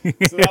 Zach.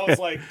 So that was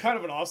like kind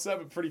of an offset,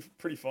 but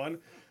pretty fun.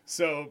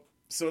 So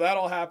that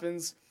all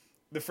happens.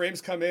 The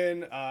frames come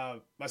in.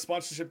 My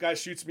sponsorship guy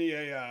shoots me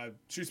a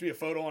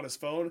photo on his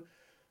phone.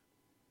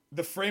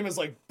 The frame is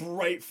like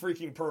bright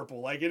freaking purple.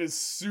 Like it is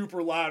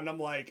super loud, and I'm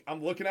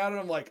looking at it.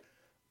 I'm like,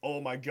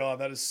 oh my god,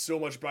 that is so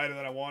much brighter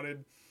than I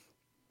wanted.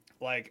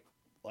 Like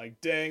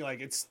dang,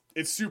 like it's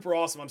super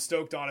awesome. I'm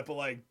stoked on it, but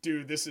like,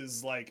 dude, this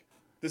is like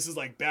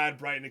bad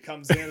bright, and it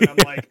comes in, and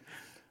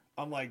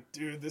I'm like,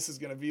 dude, this is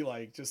gonna be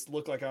like just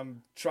look like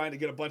I'm trying to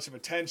get a bunch of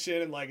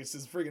attention, and like it's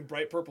this freaking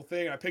bright purple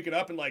thing. And I pick it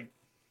up, and like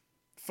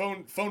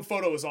phone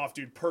photo is off,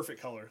 dude. Perfect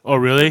color. Oh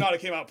really?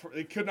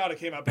 It could not have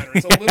came out better.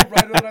 It's a little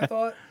brighter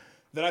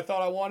than I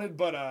thought I wanted,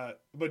 but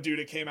dude,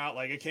 it came out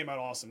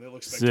awesome. It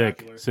looks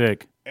spectacular.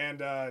 Sick.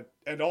 And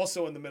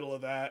also in the middle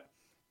of that.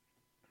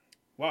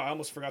 Wow, I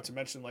almost forgot to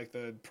mention like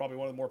probably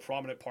one of the more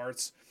prominent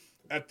parts.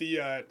 At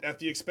the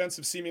expense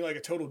of seeming like a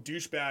total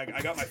douchebag,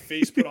 I got my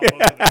face put on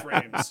both of the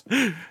frames.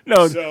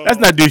 No, so, that's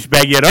not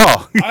douchebaggy at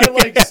all.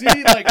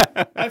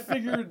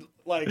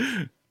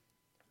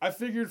 I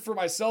figured for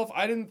myself,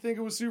 I didn't think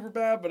it was super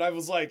bad, but I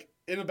was like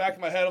in the back of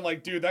my head, I'm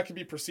like, dude, that could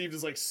be perceived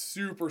as like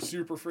super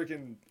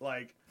freaking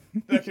like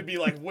that could be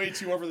like way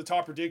too over the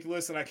top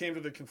ridiculous. And I came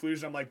to the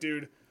conclusion, I'm like,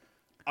 dude,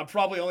 I'm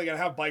probably only going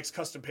to have bikes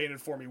custom painted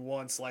for me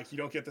once. Like, you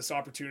don't get this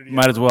opportunity.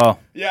 Might as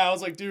well. Yeah, I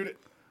was like, dude,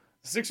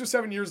 6 or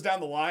 7 years down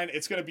the line,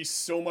 it's going to be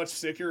so much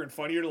sicker and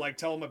funnier to, like,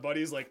 tell my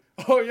buddies, like,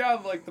 oh, yeah,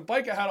 like, the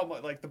bike I had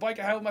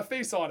with my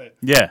face on it.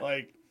 Yeah.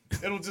 Like,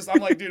 it'll just,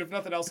 I'm like, dude, if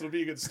nothing else, it'll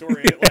be a good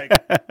story. Like,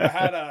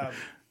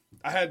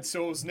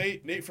 so it was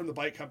Nate from the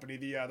bike company,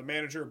 the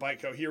manager of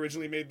Bikeco. He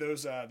originally made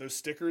those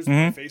stickers with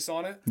my face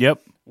on it.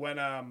 Yep. When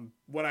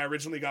I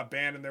originally got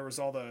banned and there was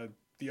all the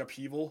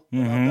upheaval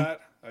about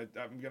that.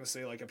 I'm gonna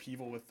say like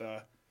upheaval with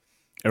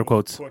air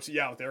quotes.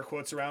 Yeah, with air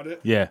quotes around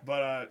it. Yeah.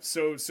 But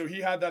so he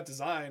had that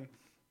design,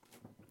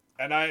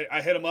 and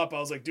I hit him up. I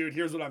was like, dude,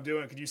 here's what I'm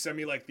doing. Could you send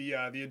me like the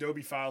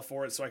Adobe file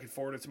for it so I could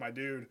forward it to my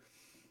dude?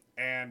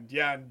 And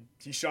yeah,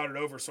 he shot it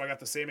over, so I got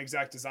the same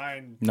exact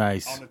design.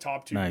 Nice. On the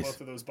top two of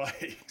both of those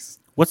bikes.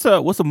 What is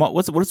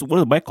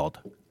the bike called?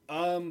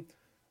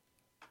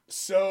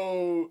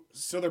 So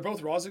they're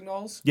both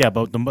Rosignol's. Yeah,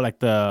 but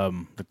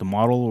the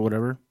model or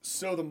whatever.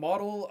 So the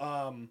model,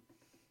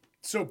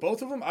 so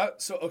both of them.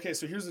 So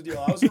here's the deal.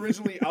 I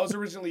was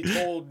originally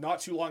told not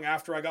too long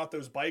after I got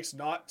those bikes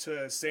not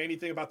to say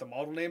anything about the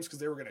model names because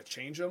they were gonna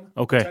change them.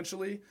 Okay.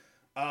 Potentially.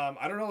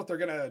 I don't know what they're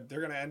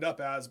gonna end up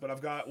as, but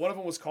I've got one of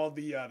them was called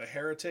the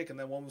Heretic, and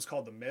then one was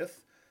called the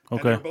Myth. Okay.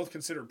 And they're both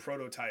considered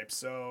prototypes.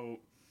 So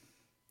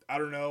I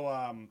don't know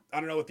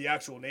what the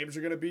actual names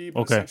are going to be,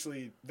 but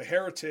essentially the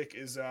Heretic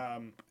is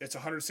it's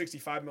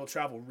 165 mil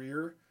travel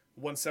rear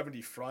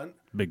 170 front.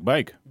 Big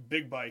bike.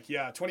 Big bike,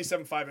 yeah,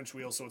 27 5-inch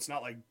wheels, so it's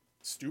not like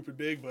stupid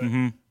big, but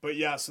Mm-hmm. but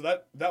yeah, so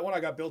that one I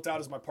got built out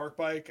as my park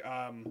bike.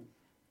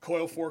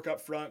 Coil fork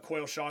up front,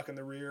 coil shock in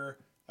the rear.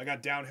 I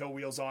got downhill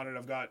wheels on it.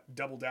 I've got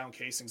double down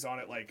casings on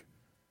it. Like,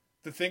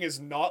 the thing is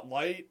not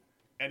light,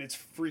 and it's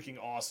freaking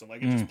awesome.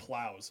 Like, it just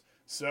plows.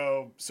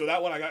 So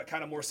that one I got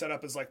kind of more set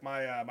up as like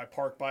my my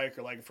park bike,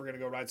 or like if we're gonna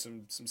go ride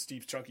some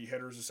steep chunky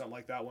hitters or something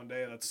like that one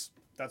day. That's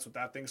what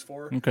that thing's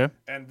for. Okay.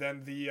 And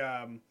then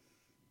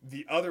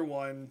the other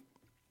one,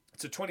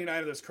 it's a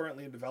 29er that's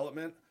currently in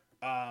development.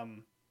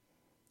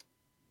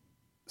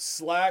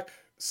 Slack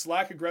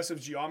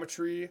aggressive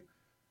geometry,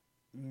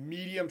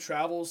 medium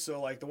travel. So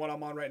like the one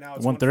I'm on right now,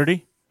 it's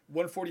 130.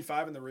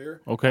 145 in the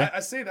rear. Okay. I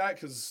say that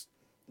because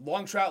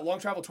long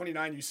travel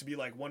 29 used to be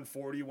like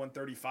 140,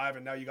 135,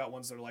 and now you got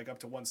ones that are like up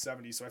to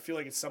 170. So I feel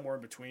like it's somewhere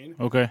in between.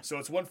 Okay. So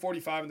it's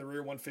 145 in the rear,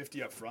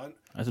 150 up front.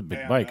 That's a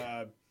big bike.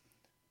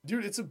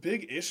 Dude, it's a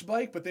big-ish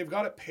bike, but they've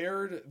got it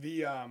paired.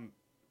 The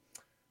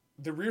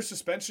rear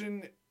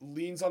suspension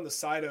leans on the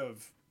side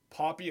of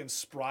poppy and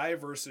spry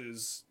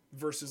versus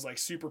like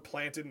super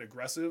planted and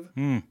aggressive.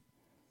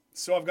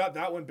 So I've got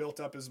that one built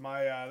up as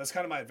my that's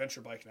kind of my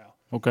adventure bike now.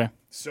 Okay.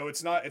 So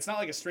it's not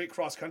like a straight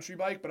cross country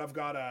bike, but I've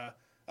got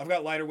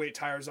lighter weight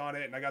tires on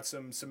it, and I got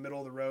some middle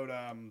of the road.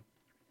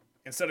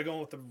 Instead of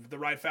going with the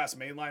Ride Fast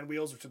mainline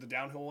wheels, which are the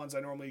downhill ones I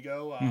normally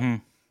go,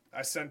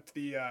 I sent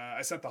the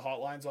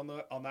Hotlines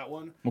on that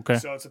one. Okay.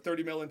 So it's a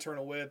 30 mil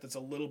internal width. It's a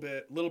little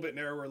bit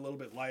narrower, a little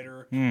bit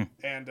lighter,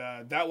 and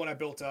that one I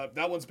built up.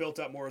 That one's built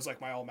up more as like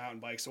my all mountain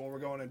bike. So when we're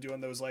going and doing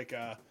those like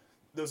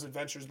those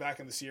adventures back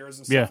in the Sierras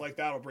and stuff like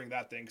that, I'll bring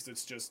that thing because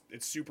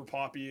it's super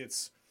poppy.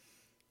 It's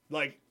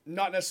like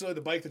not necessarily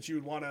the bike that you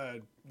would want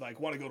to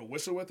go to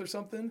Whistler with or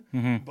something,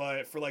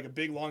 but for like a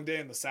big long day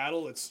in the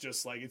saddle, it's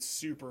just like it's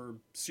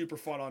super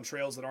fun on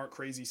trails that aren't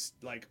crazy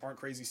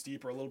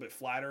steep or a little bit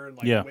flatter, and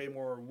like way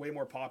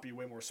more poppy,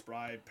 way more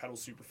spry,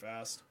 pedals super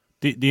fast.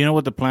 Do you know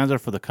what the plans are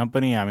for the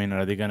company? I mean,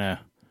 are they're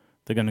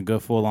gonna go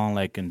full on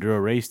like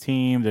enduro race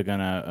team? They're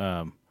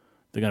gonna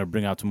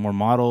bring out some more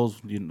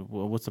models.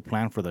 What's the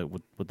plan for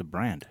with the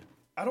brand?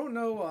 I don't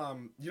know.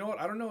 You know what?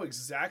 I don't know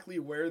exactly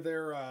where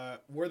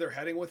they're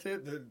heading with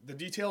it. The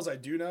details I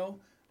do know.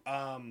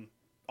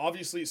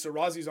 Obviously, so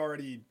Rossi's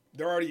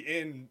they're already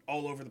in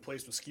all over the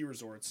place with ski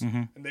resorts,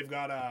 and they've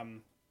got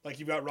like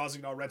you've got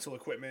Rossignol rental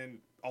equipment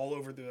all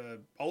over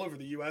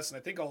the U.S. and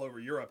I think all over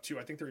Europe too.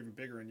 I think they're even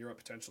bigger in Europe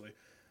potentially,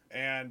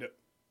 and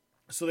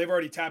so they've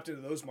already tapped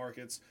into those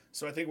markets.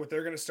 So I think what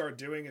they're going to start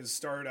doing is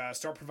start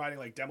providing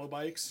like demo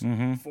bikes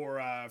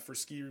for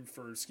ski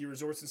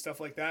resorts and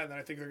stuff like that. And then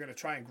I think they're going to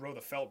try and grow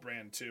the Felt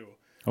brand too.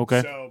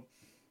 Okay. So,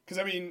 because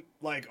I mean,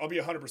 like I'll be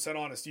 100%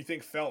 honest. You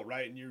think Felt,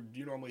 right? And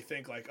you normally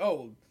think like,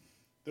 oh,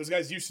 those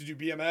guys used to do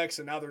BMX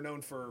and now they're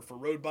known for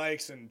road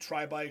bikes and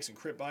tri bikes and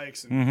crit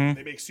bikes and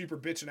they make super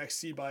bitch and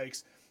XC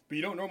bikes. But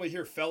you don't normally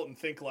hear Felt and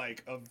think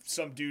like of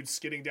some dude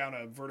skidding down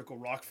a vertical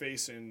rock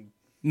face and.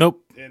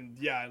 Nope. And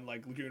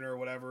like Laguna or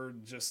whatever,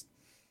 just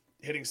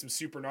hitting some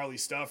super gnarly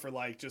stuff or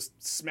like just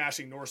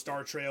smashing North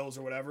Star trails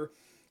or whatever.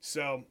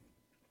 So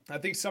I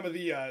think some of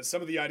the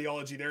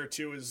ideology there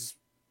too is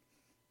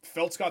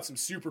Felt's got some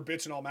super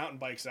bitchin' all mountain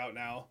bikes out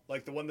now.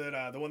 Like the one that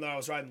I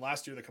was riding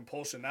last year, the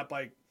Compulsion, that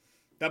bike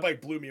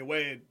blew me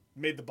away. It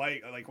made the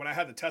bike, like when I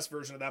had the test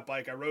version of that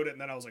bike, I rode it and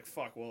then I was like,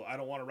 fuck, well, I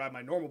don't want to ride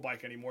my normal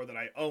bike anymore that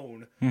I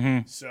own.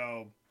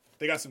 So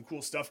they got some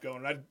cool stuff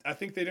going. I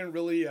think they didn't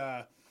really,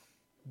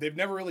 they've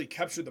never really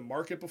captured the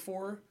market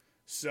before,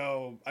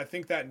 so I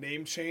think that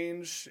name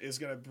change is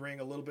going to bring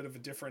a little bit of a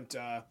different.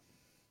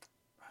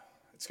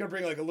 It's going to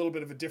bring like a little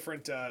bit of a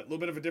different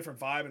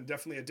vibe and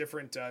definitely a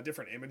different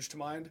image to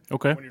mind.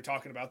 Okay. When you're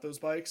talking about those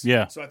bikes.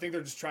 Yeah. So I think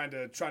they're just trying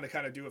to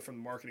kind of do it from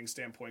the marketing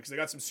standpoint because they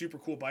got some super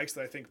cool bikes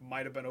that I think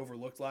might have been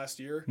overlooked last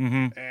year,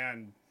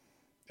 and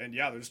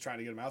yeah, they're just trying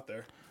to get them out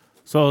there.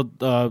 So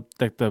the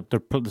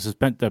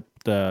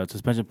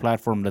suspension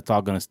platform, that's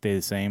all gonna stay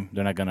the same.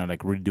 They're not gonna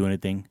like redo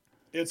anything.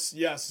 It's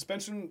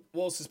suspension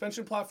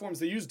platforms,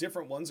 they use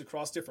different ones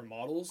across different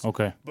models.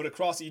 Okay. But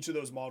across each of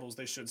those models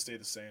they should stay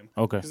the same.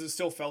 Okay. Because it's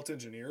still Felt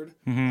engineered.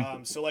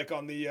 So like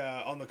on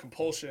the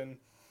Compulsion,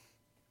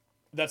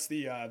 that's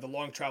the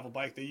long travel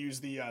bike, they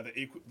use the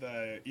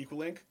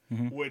Equilink,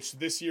 which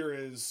this year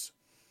it's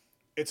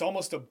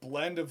almost a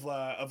blend of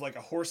like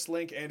a Horse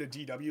Link and a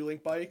DW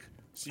Link bike.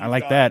 So I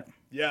like that.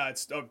 Yeah,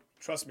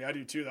 trust me, I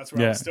do too. That's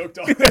what I was stoked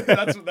on.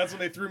 that's when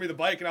they threw me the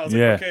bike and I was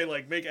like, okay,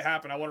 like make it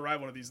happen. I want to ride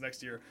one of these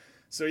next year.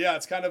 So yeah,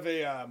 it's kind of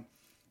a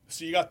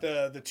so you got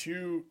the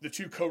two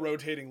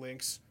co-rotating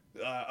links,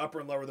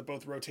 upper and lower, that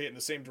both rotate in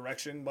the same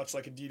direction, much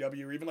like a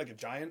DW or even like a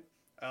Giant,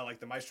 like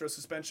the Maestro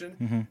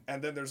suspension.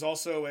 And then there's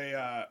also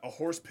a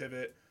horse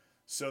pivot,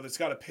 so that's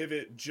got a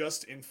pivot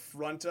just in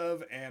front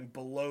of and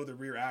below the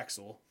rear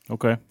axle.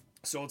 Okay.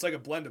 So it's like a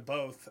blend of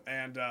both,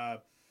 and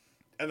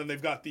then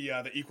they've got the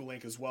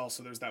Equilink as well.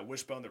 So there's that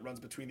wishbone that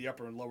runs between the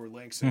upper and lower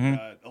links and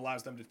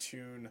allows them to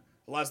tune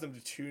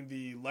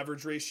the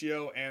leverage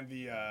ratio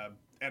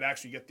and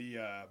actually get the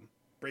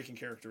braking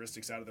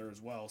characteristics out of there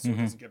as well. So it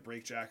doesn't get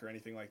brake jack or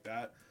anything like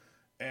that.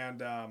 and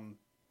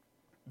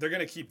they're going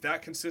to keep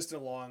that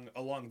consistent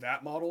along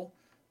that model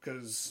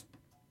because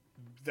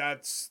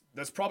that's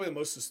probably the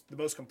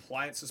most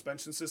compliant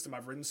suspension system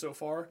I've ridden so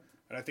far,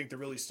 and I think they're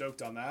really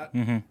stoked on that.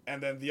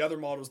 And then the other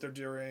models they're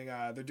doing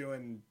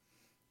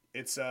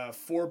it's a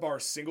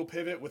 4-bar single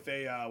pivot with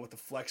a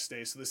flex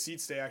stay. So the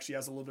seat stay actually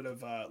has a little bit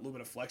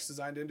of flex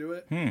designed into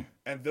it.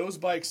 And those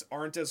bikes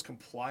aren't as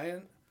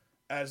compliant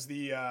as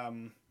the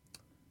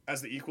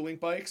EquaLink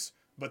bikes,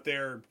 but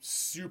they're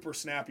super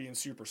snappy and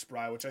super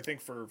spry, which I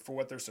think for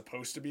what they're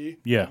supposed to be,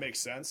 yeah, it makes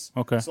sense.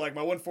 Okay. So like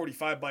my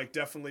 145 bike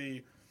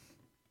definitely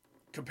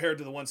compared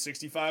to the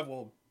 165,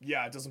 well,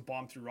 yeah, it doesn't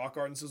bomb through rock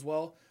gardens as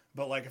well.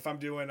 But like if I'm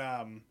doing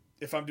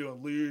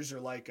luge or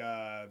like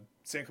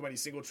San Clemente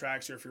single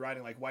tracks, or if you're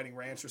riding like Whiting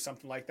Ranch or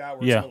something like that,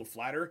 where it's a little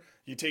flatter,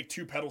 you take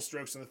 2 pedal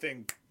strokes and the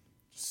thing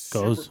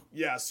goes.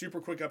 Super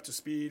quick up to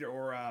speed.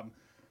 Or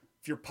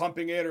if you're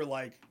pumping it or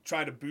like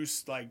trying to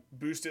boost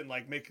it and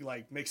like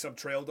make some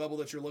trail double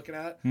that you're looking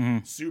at,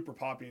 super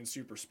poppy and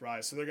super spry.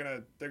 So they're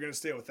gonna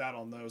stay with that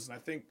on those, and I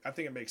think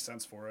it makes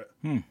sense for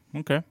it.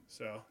 Okay.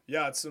 So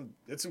yeah, it's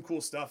some cool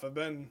stuff. I've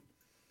been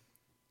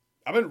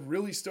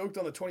really stoked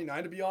on the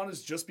 29, to be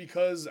honest, just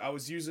because I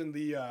was using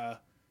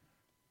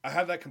I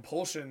had that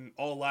compulsion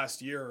all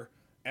last year,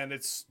 and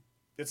it's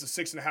a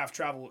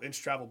 6.5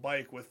 inch travel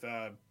bike with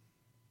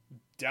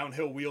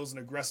downhill wheels and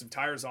aggressive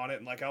tires on it,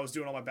 and like I was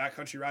doing all my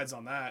backcountry rides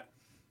on that.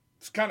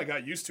 Just kind of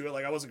got used to it,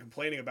 like I wasn't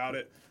complaining about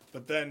it.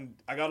 But then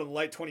I got on the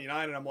light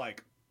 29, and I'm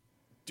like,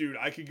 dude,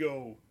 I could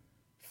go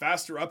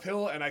faster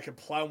uphill and I could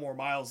plow more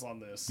miles on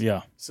this.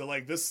 Yeah. So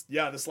like this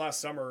last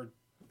summer,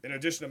 in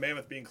addition to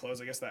Mammoth being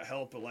closed, I guess that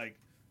helped, but like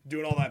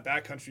doing all that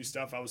backcountry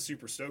stuff, I was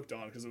super stoked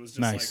on, because it was just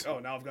nice. like, oh,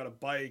 now I've got a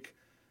bike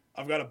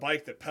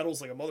that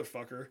pedals like a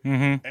motherfucker.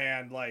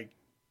 And like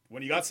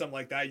when you got something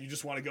like that, you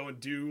just want to go and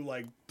do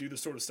the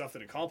sort of stuff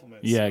that it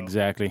complements. Yeah,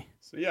 exactly.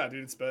 So yeah,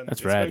 dude, it's been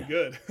rad.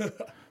 Been good.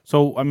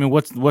 So I mean,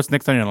 what's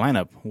next on your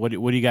lineup? What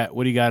do you got?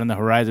 What do you got on the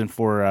horizon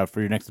for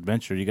your next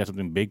adventure? You got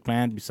something big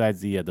planned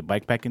besides the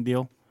bike packing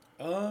deal?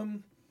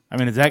 I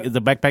mean, is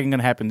the backpacking going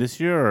to happen this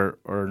year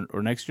or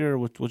next year? Or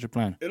what's your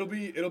plan? It'll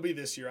be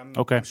this year.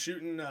 I'm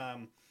shooting.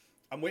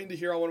 I'm waiting to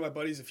hear on one of my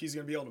buddies if he's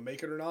going to be able to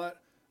make it or not.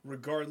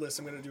 Regardless,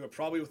 I'm going to do it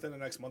probably within the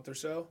next month or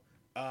so.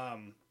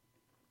 I'm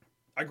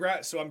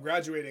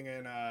graduating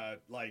in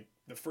like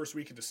the first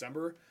week of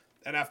December,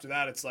 and after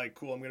that, it's like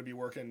cool. I'm going to be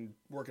working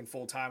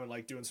full time and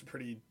like doing some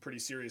pretty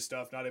serious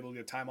stuff. Not able to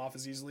get time off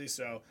as easily,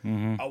 so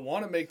I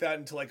want to make that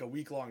into like a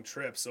week-long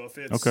trip. So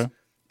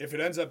if it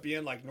ends up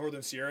being like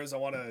Northern Sierras, I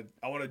want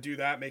to do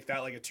that, make that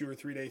like a 2 or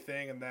 3 day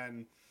thing, and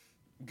then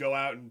go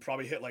out and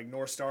probably hit like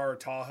North Star or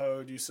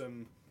Tahoe, do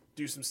some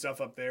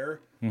stuff up there.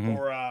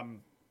 Or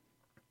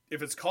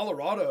if it's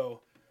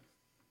Colorado,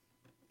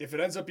 if it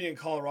ends up being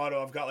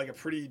Colorado, I've got like a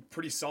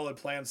pretty solid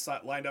plan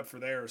lined up for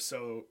there.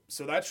 So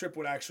that trip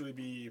would actually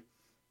be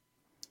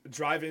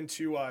drive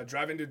into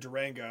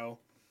Durango,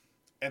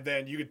 and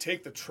then you could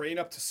take the train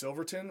up to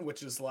Silverton,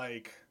 which is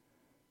like,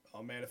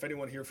 oh man, if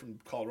anyone here from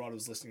Colorado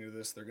is listening to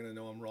this, they're gonna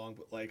know I'm wrong,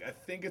 but like I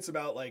think it's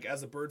about like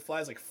as the bird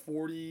flies like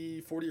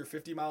 40 or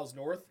 50 miles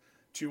north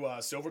to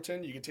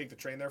Silverton. You can take the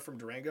train there from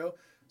Durango.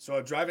 So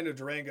I'd drive into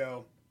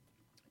Durango,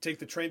 take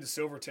the train to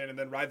Silverton, and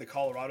then ride the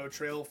Colorado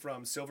Trail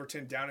from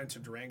Silverton down into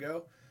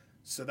Durango.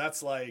 So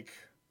that's like,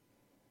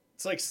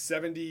 it's like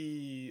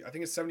 70, I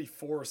think it's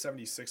 74 or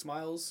 76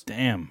 miles.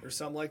 Damn. Or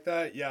something like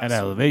that. Yeah. At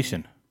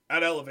elevation.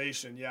 At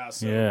elevation, yeah.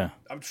 So yeah.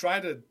 I'm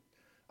trying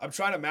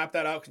to map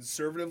that out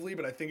conservatively,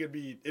 but I think it'd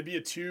be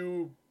a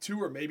two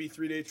or maybe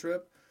 3 day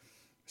trip.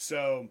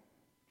 So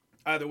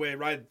either way,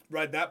 ride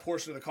that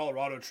portion of the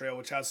Colorado Trail,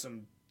 which has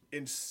some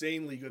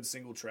insanely good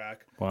single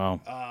track. Wow.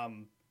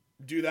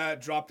 Do that,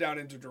 drop down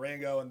into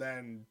Durango, and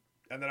then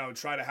I would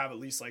try to have at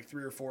least like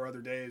 3 or 4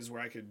 other days where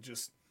I could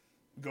just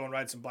go and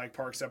ride some bike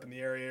parks up in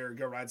the area, or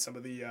go ride some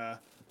of the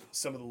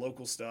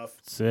local stuff.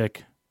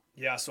 Sick.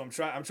 Yeah, so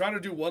I'm trying to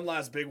do one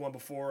last big one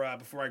before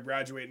I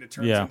graduate, and it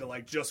turns into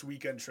like just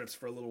weekend trips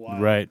for a little while.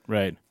 Right.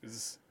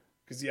 Because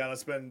yeah,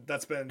 that's been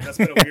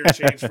a weird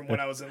change from when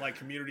I was in like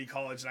community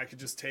college, and I could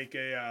just take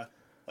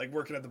like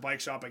working at the bike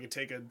shop, I could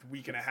take a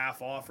week and a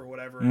half off or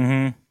whatever,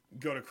 and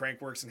go to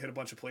Crankworks and hit a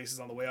bunch of places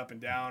on the way up and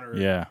down,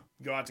 or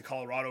go out to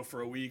Colorado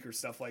for a week or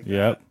stuff like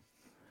that.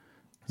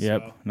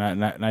 Yep. So.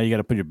 Now you got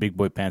to put your big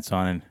boy pants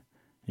on, and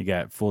you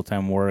got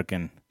full-time work,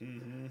 and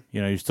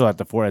you're still at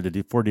the Ford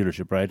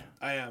dealership, right?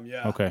 I am,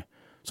 yeah. Okay.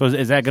 So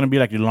is that going to be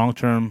like your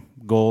long-term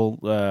goal?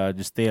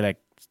 Just stay like,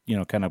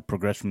 kind of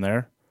progress from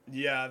there?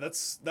 Yeah,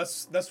 that's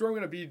where I'm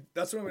going to be.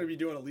 That's what I'm going to be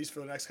doing at least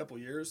for the next couple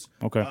of years.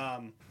 Okay.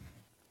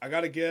 I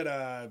got to get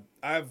I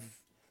have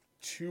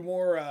two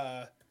more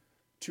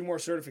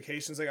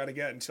certifications I got to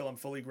get until I'm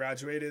fully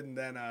graduated, and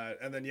then I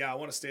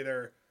want to stay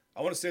there.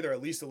 I want to stay there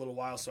at least a little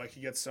while so I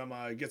can get some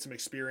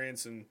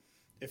experience, and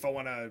if I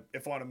want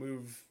to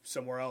move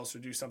somewhere else or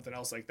do something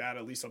else like that,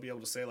 at least I'll be able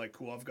to say like,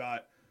 cool, I've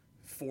got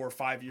 4 or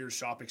 5 years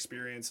shop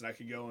experience, and I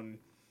could go and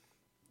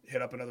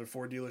hit up another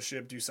Ford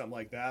dealership, do something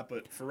like that.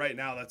 But for right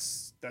now,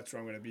 that's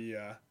where I'm going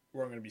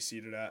to be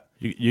seated at.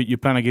 You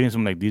plan on getting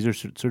some like diesel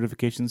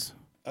certifications?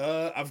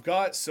 I've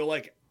got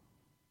like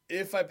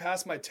if I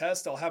pass my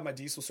test, I'll have my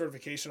diesel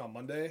certification on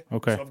Monday.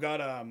 Okay. So I've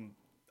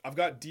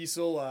got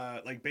diesel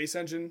like base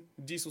engine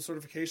diesel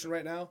certification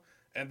right now,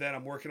 and then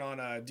I'm working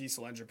on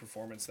diesel engine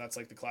performance. That's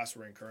like the class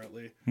we're in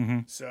currently. Mm-hmm.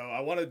 So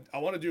I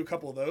want to do a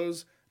couple of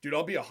those. Dude,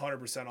 I'll be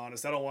 100%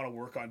 honest. I don't want to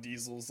work on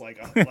diesels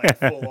like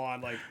full on.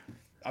 Like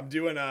I'm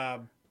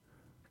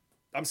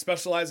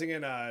specializing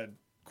in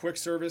quick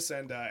service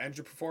and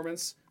engine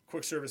performance.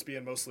 Quick service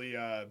being mostly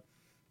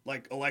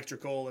like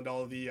electrical and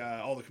all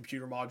the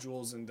computer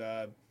modules and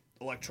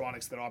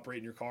electronics that operate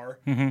in your car.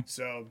 Mm-hmm.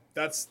 So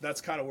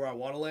that's kind of where I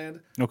want to land.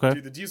 Okay.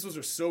 Dude, the diesels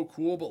are so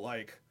cool, but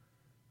like,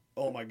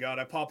 oh my God,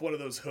 I pop one of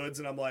those hoods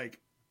and I'm like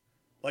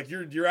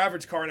your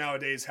average car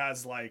nowadays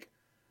has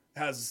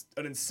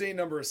an insane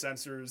number of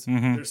sensors.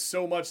 Mm-hmm. There's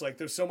so much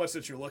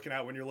that you're looking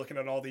at when you're looking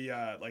at all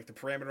the like the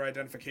parameter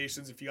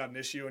identifications. If you got an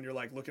issue and you're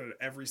like looking at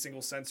every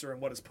single sensor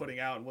and what it's putting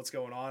out and what's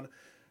going on,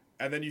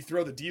 and then you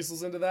throw the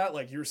diesels into that,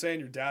 like you were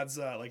saying, your dad's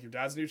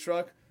new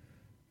truck.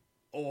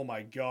 Oh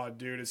my God,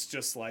 dude! It's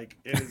just like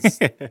it is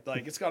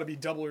like it's got to be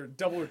double or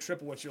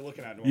triple what you're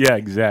looking at normally. Yeah,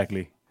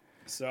 exactly.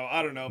 So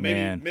I don't know,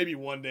 maybe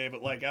one day,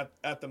 but like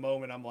at the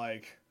moment, I'm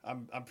like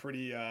I'm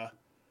pretty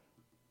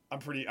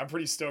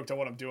stoked on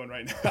what I'm doing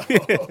right now.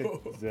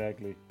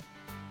 Exactly.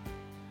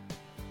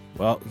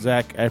 Well,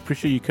 Zach, I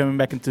appreciate you coming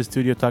back into the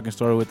studio talking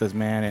story with us,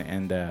 man,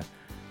 and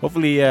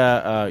hopefully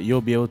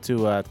you'll be able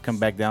to come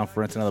back down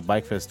for another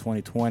Bike Fest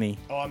 2020.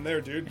 Oh, I'm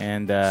there, dude.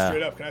 And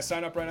straight up, can I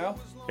sign up right now?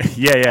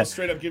 yeah. I'll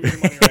straight up give you the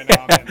money right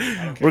now. Man.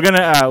 I don't care. We're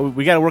gonna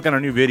we got to work on our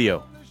new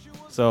video,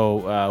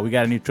 so we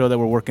got a new trail that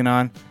we're working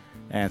on,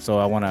 and so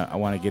I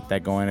wanna get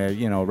that going.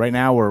 You know, right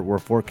now we're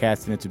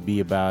forecasting it to be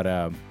about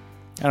I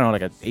don't know,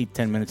 like an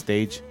 8-10 minute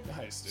stage.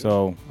 Nice, dude.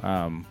 So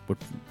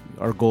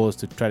our goal is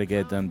to try to get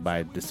it done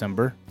by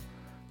December.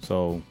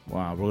 So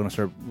we're gonna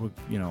start,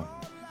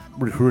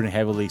 recruiting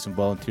heavily some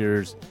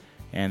volunteers,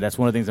 and that's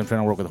one of the things I'm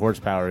trying to work with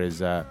Horsepower is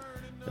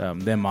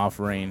them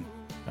offering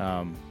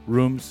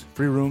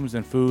free rooms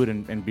and food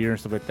and beer and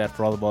stuff like that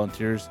for all the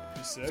volunteers.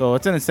 So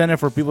it's an incentive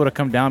for people to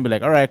come down and be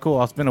like, all right, cool,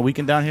 I'll spend a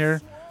weekend down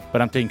here, but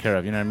I'm taken care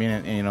of, you know what I mean?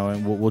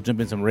 And we'll jump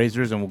in some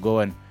razors and we'll go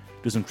and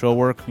do some trail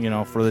work,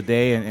 for the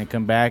day and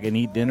come back and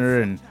eat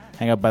dinner and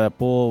hang out by the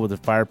pool with the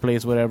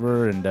fireplace,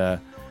 whatever, and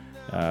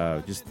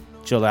just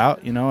chill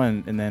out,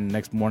 and then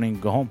next morning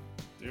go home.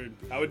 Dude,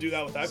 I would do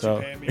that without you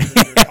paying me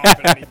for your comp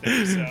and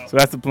anything. So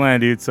that's the plan,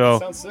 dude. So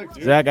sounds sick,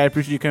 dude. Zach, I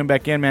appreciate you coming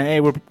back in, man.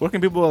 Hey, where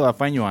can people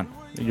find you on?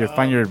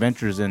 Find your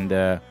adventures and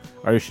all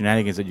your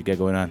shenanigans that you got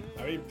going on.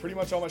 I mean, pretty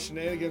much all my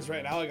shenanigans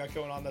right now I got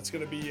going on. That's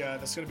gonna be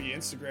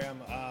Instagram.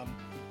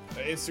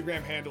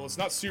 Instagram handle. It's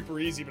not super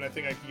easy, but I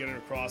think I can get it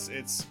across.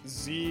 It's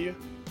Z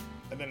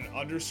and then an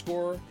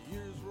underscore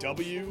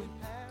W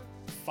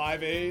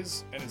 5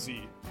 A's and a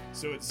Z.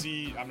 So it's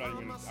Z. I'm not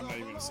even gonna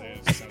say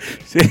it.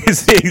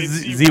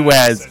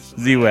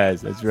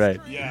 Z-Waz. That's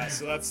right. Yeah.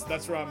 So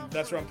that's where I'm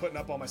putting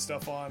up all my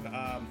stuff on.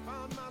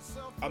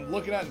 I'm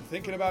looking at and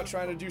thinking about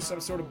trying to do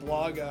some sort of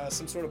blog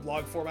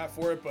format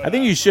for it. But I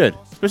think you should,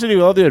 especially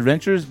with all the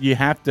adventures. You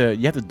have to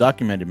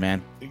document it,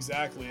 man.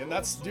 Exactly, and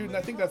I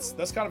think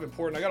that's kind of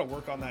important. I got to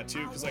work on that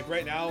too, because like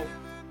right now,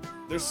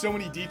 there's so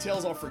many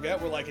details I'll forget.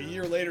 Where like a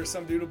year later,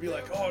 some dude will be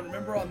like, "Oh,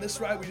 remember on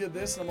this ride we did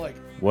this?" And I'm like,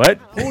 "What?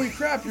 Holy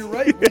crap, you're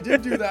right. We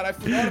did do that. I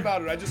forgot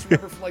about it. I just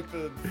remember from like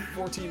the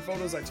 14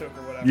 photos I took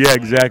or whatever." Yeah,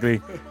 exactly.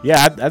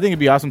 Yeah, I think it'd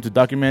be awesome to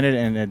document it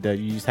and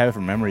you just have it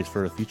for memories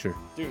for the future.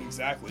 Dude,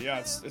 exactly. Yeah,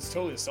 it's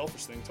totally a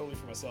selfish thing, totally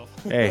for myself.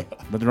 Hey,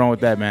 nothing wrong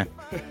with that, man.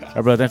 All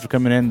right, brother, thanks for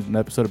coming in. An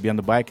episode of Beyond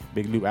the Bike.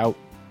 Big Lou out.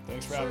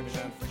 Thanks for having me,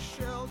 man.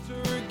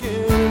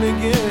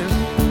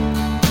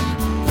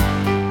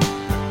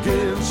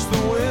 Against the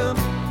wind,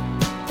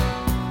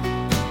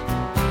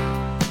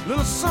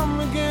 little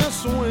something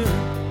against the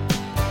wind.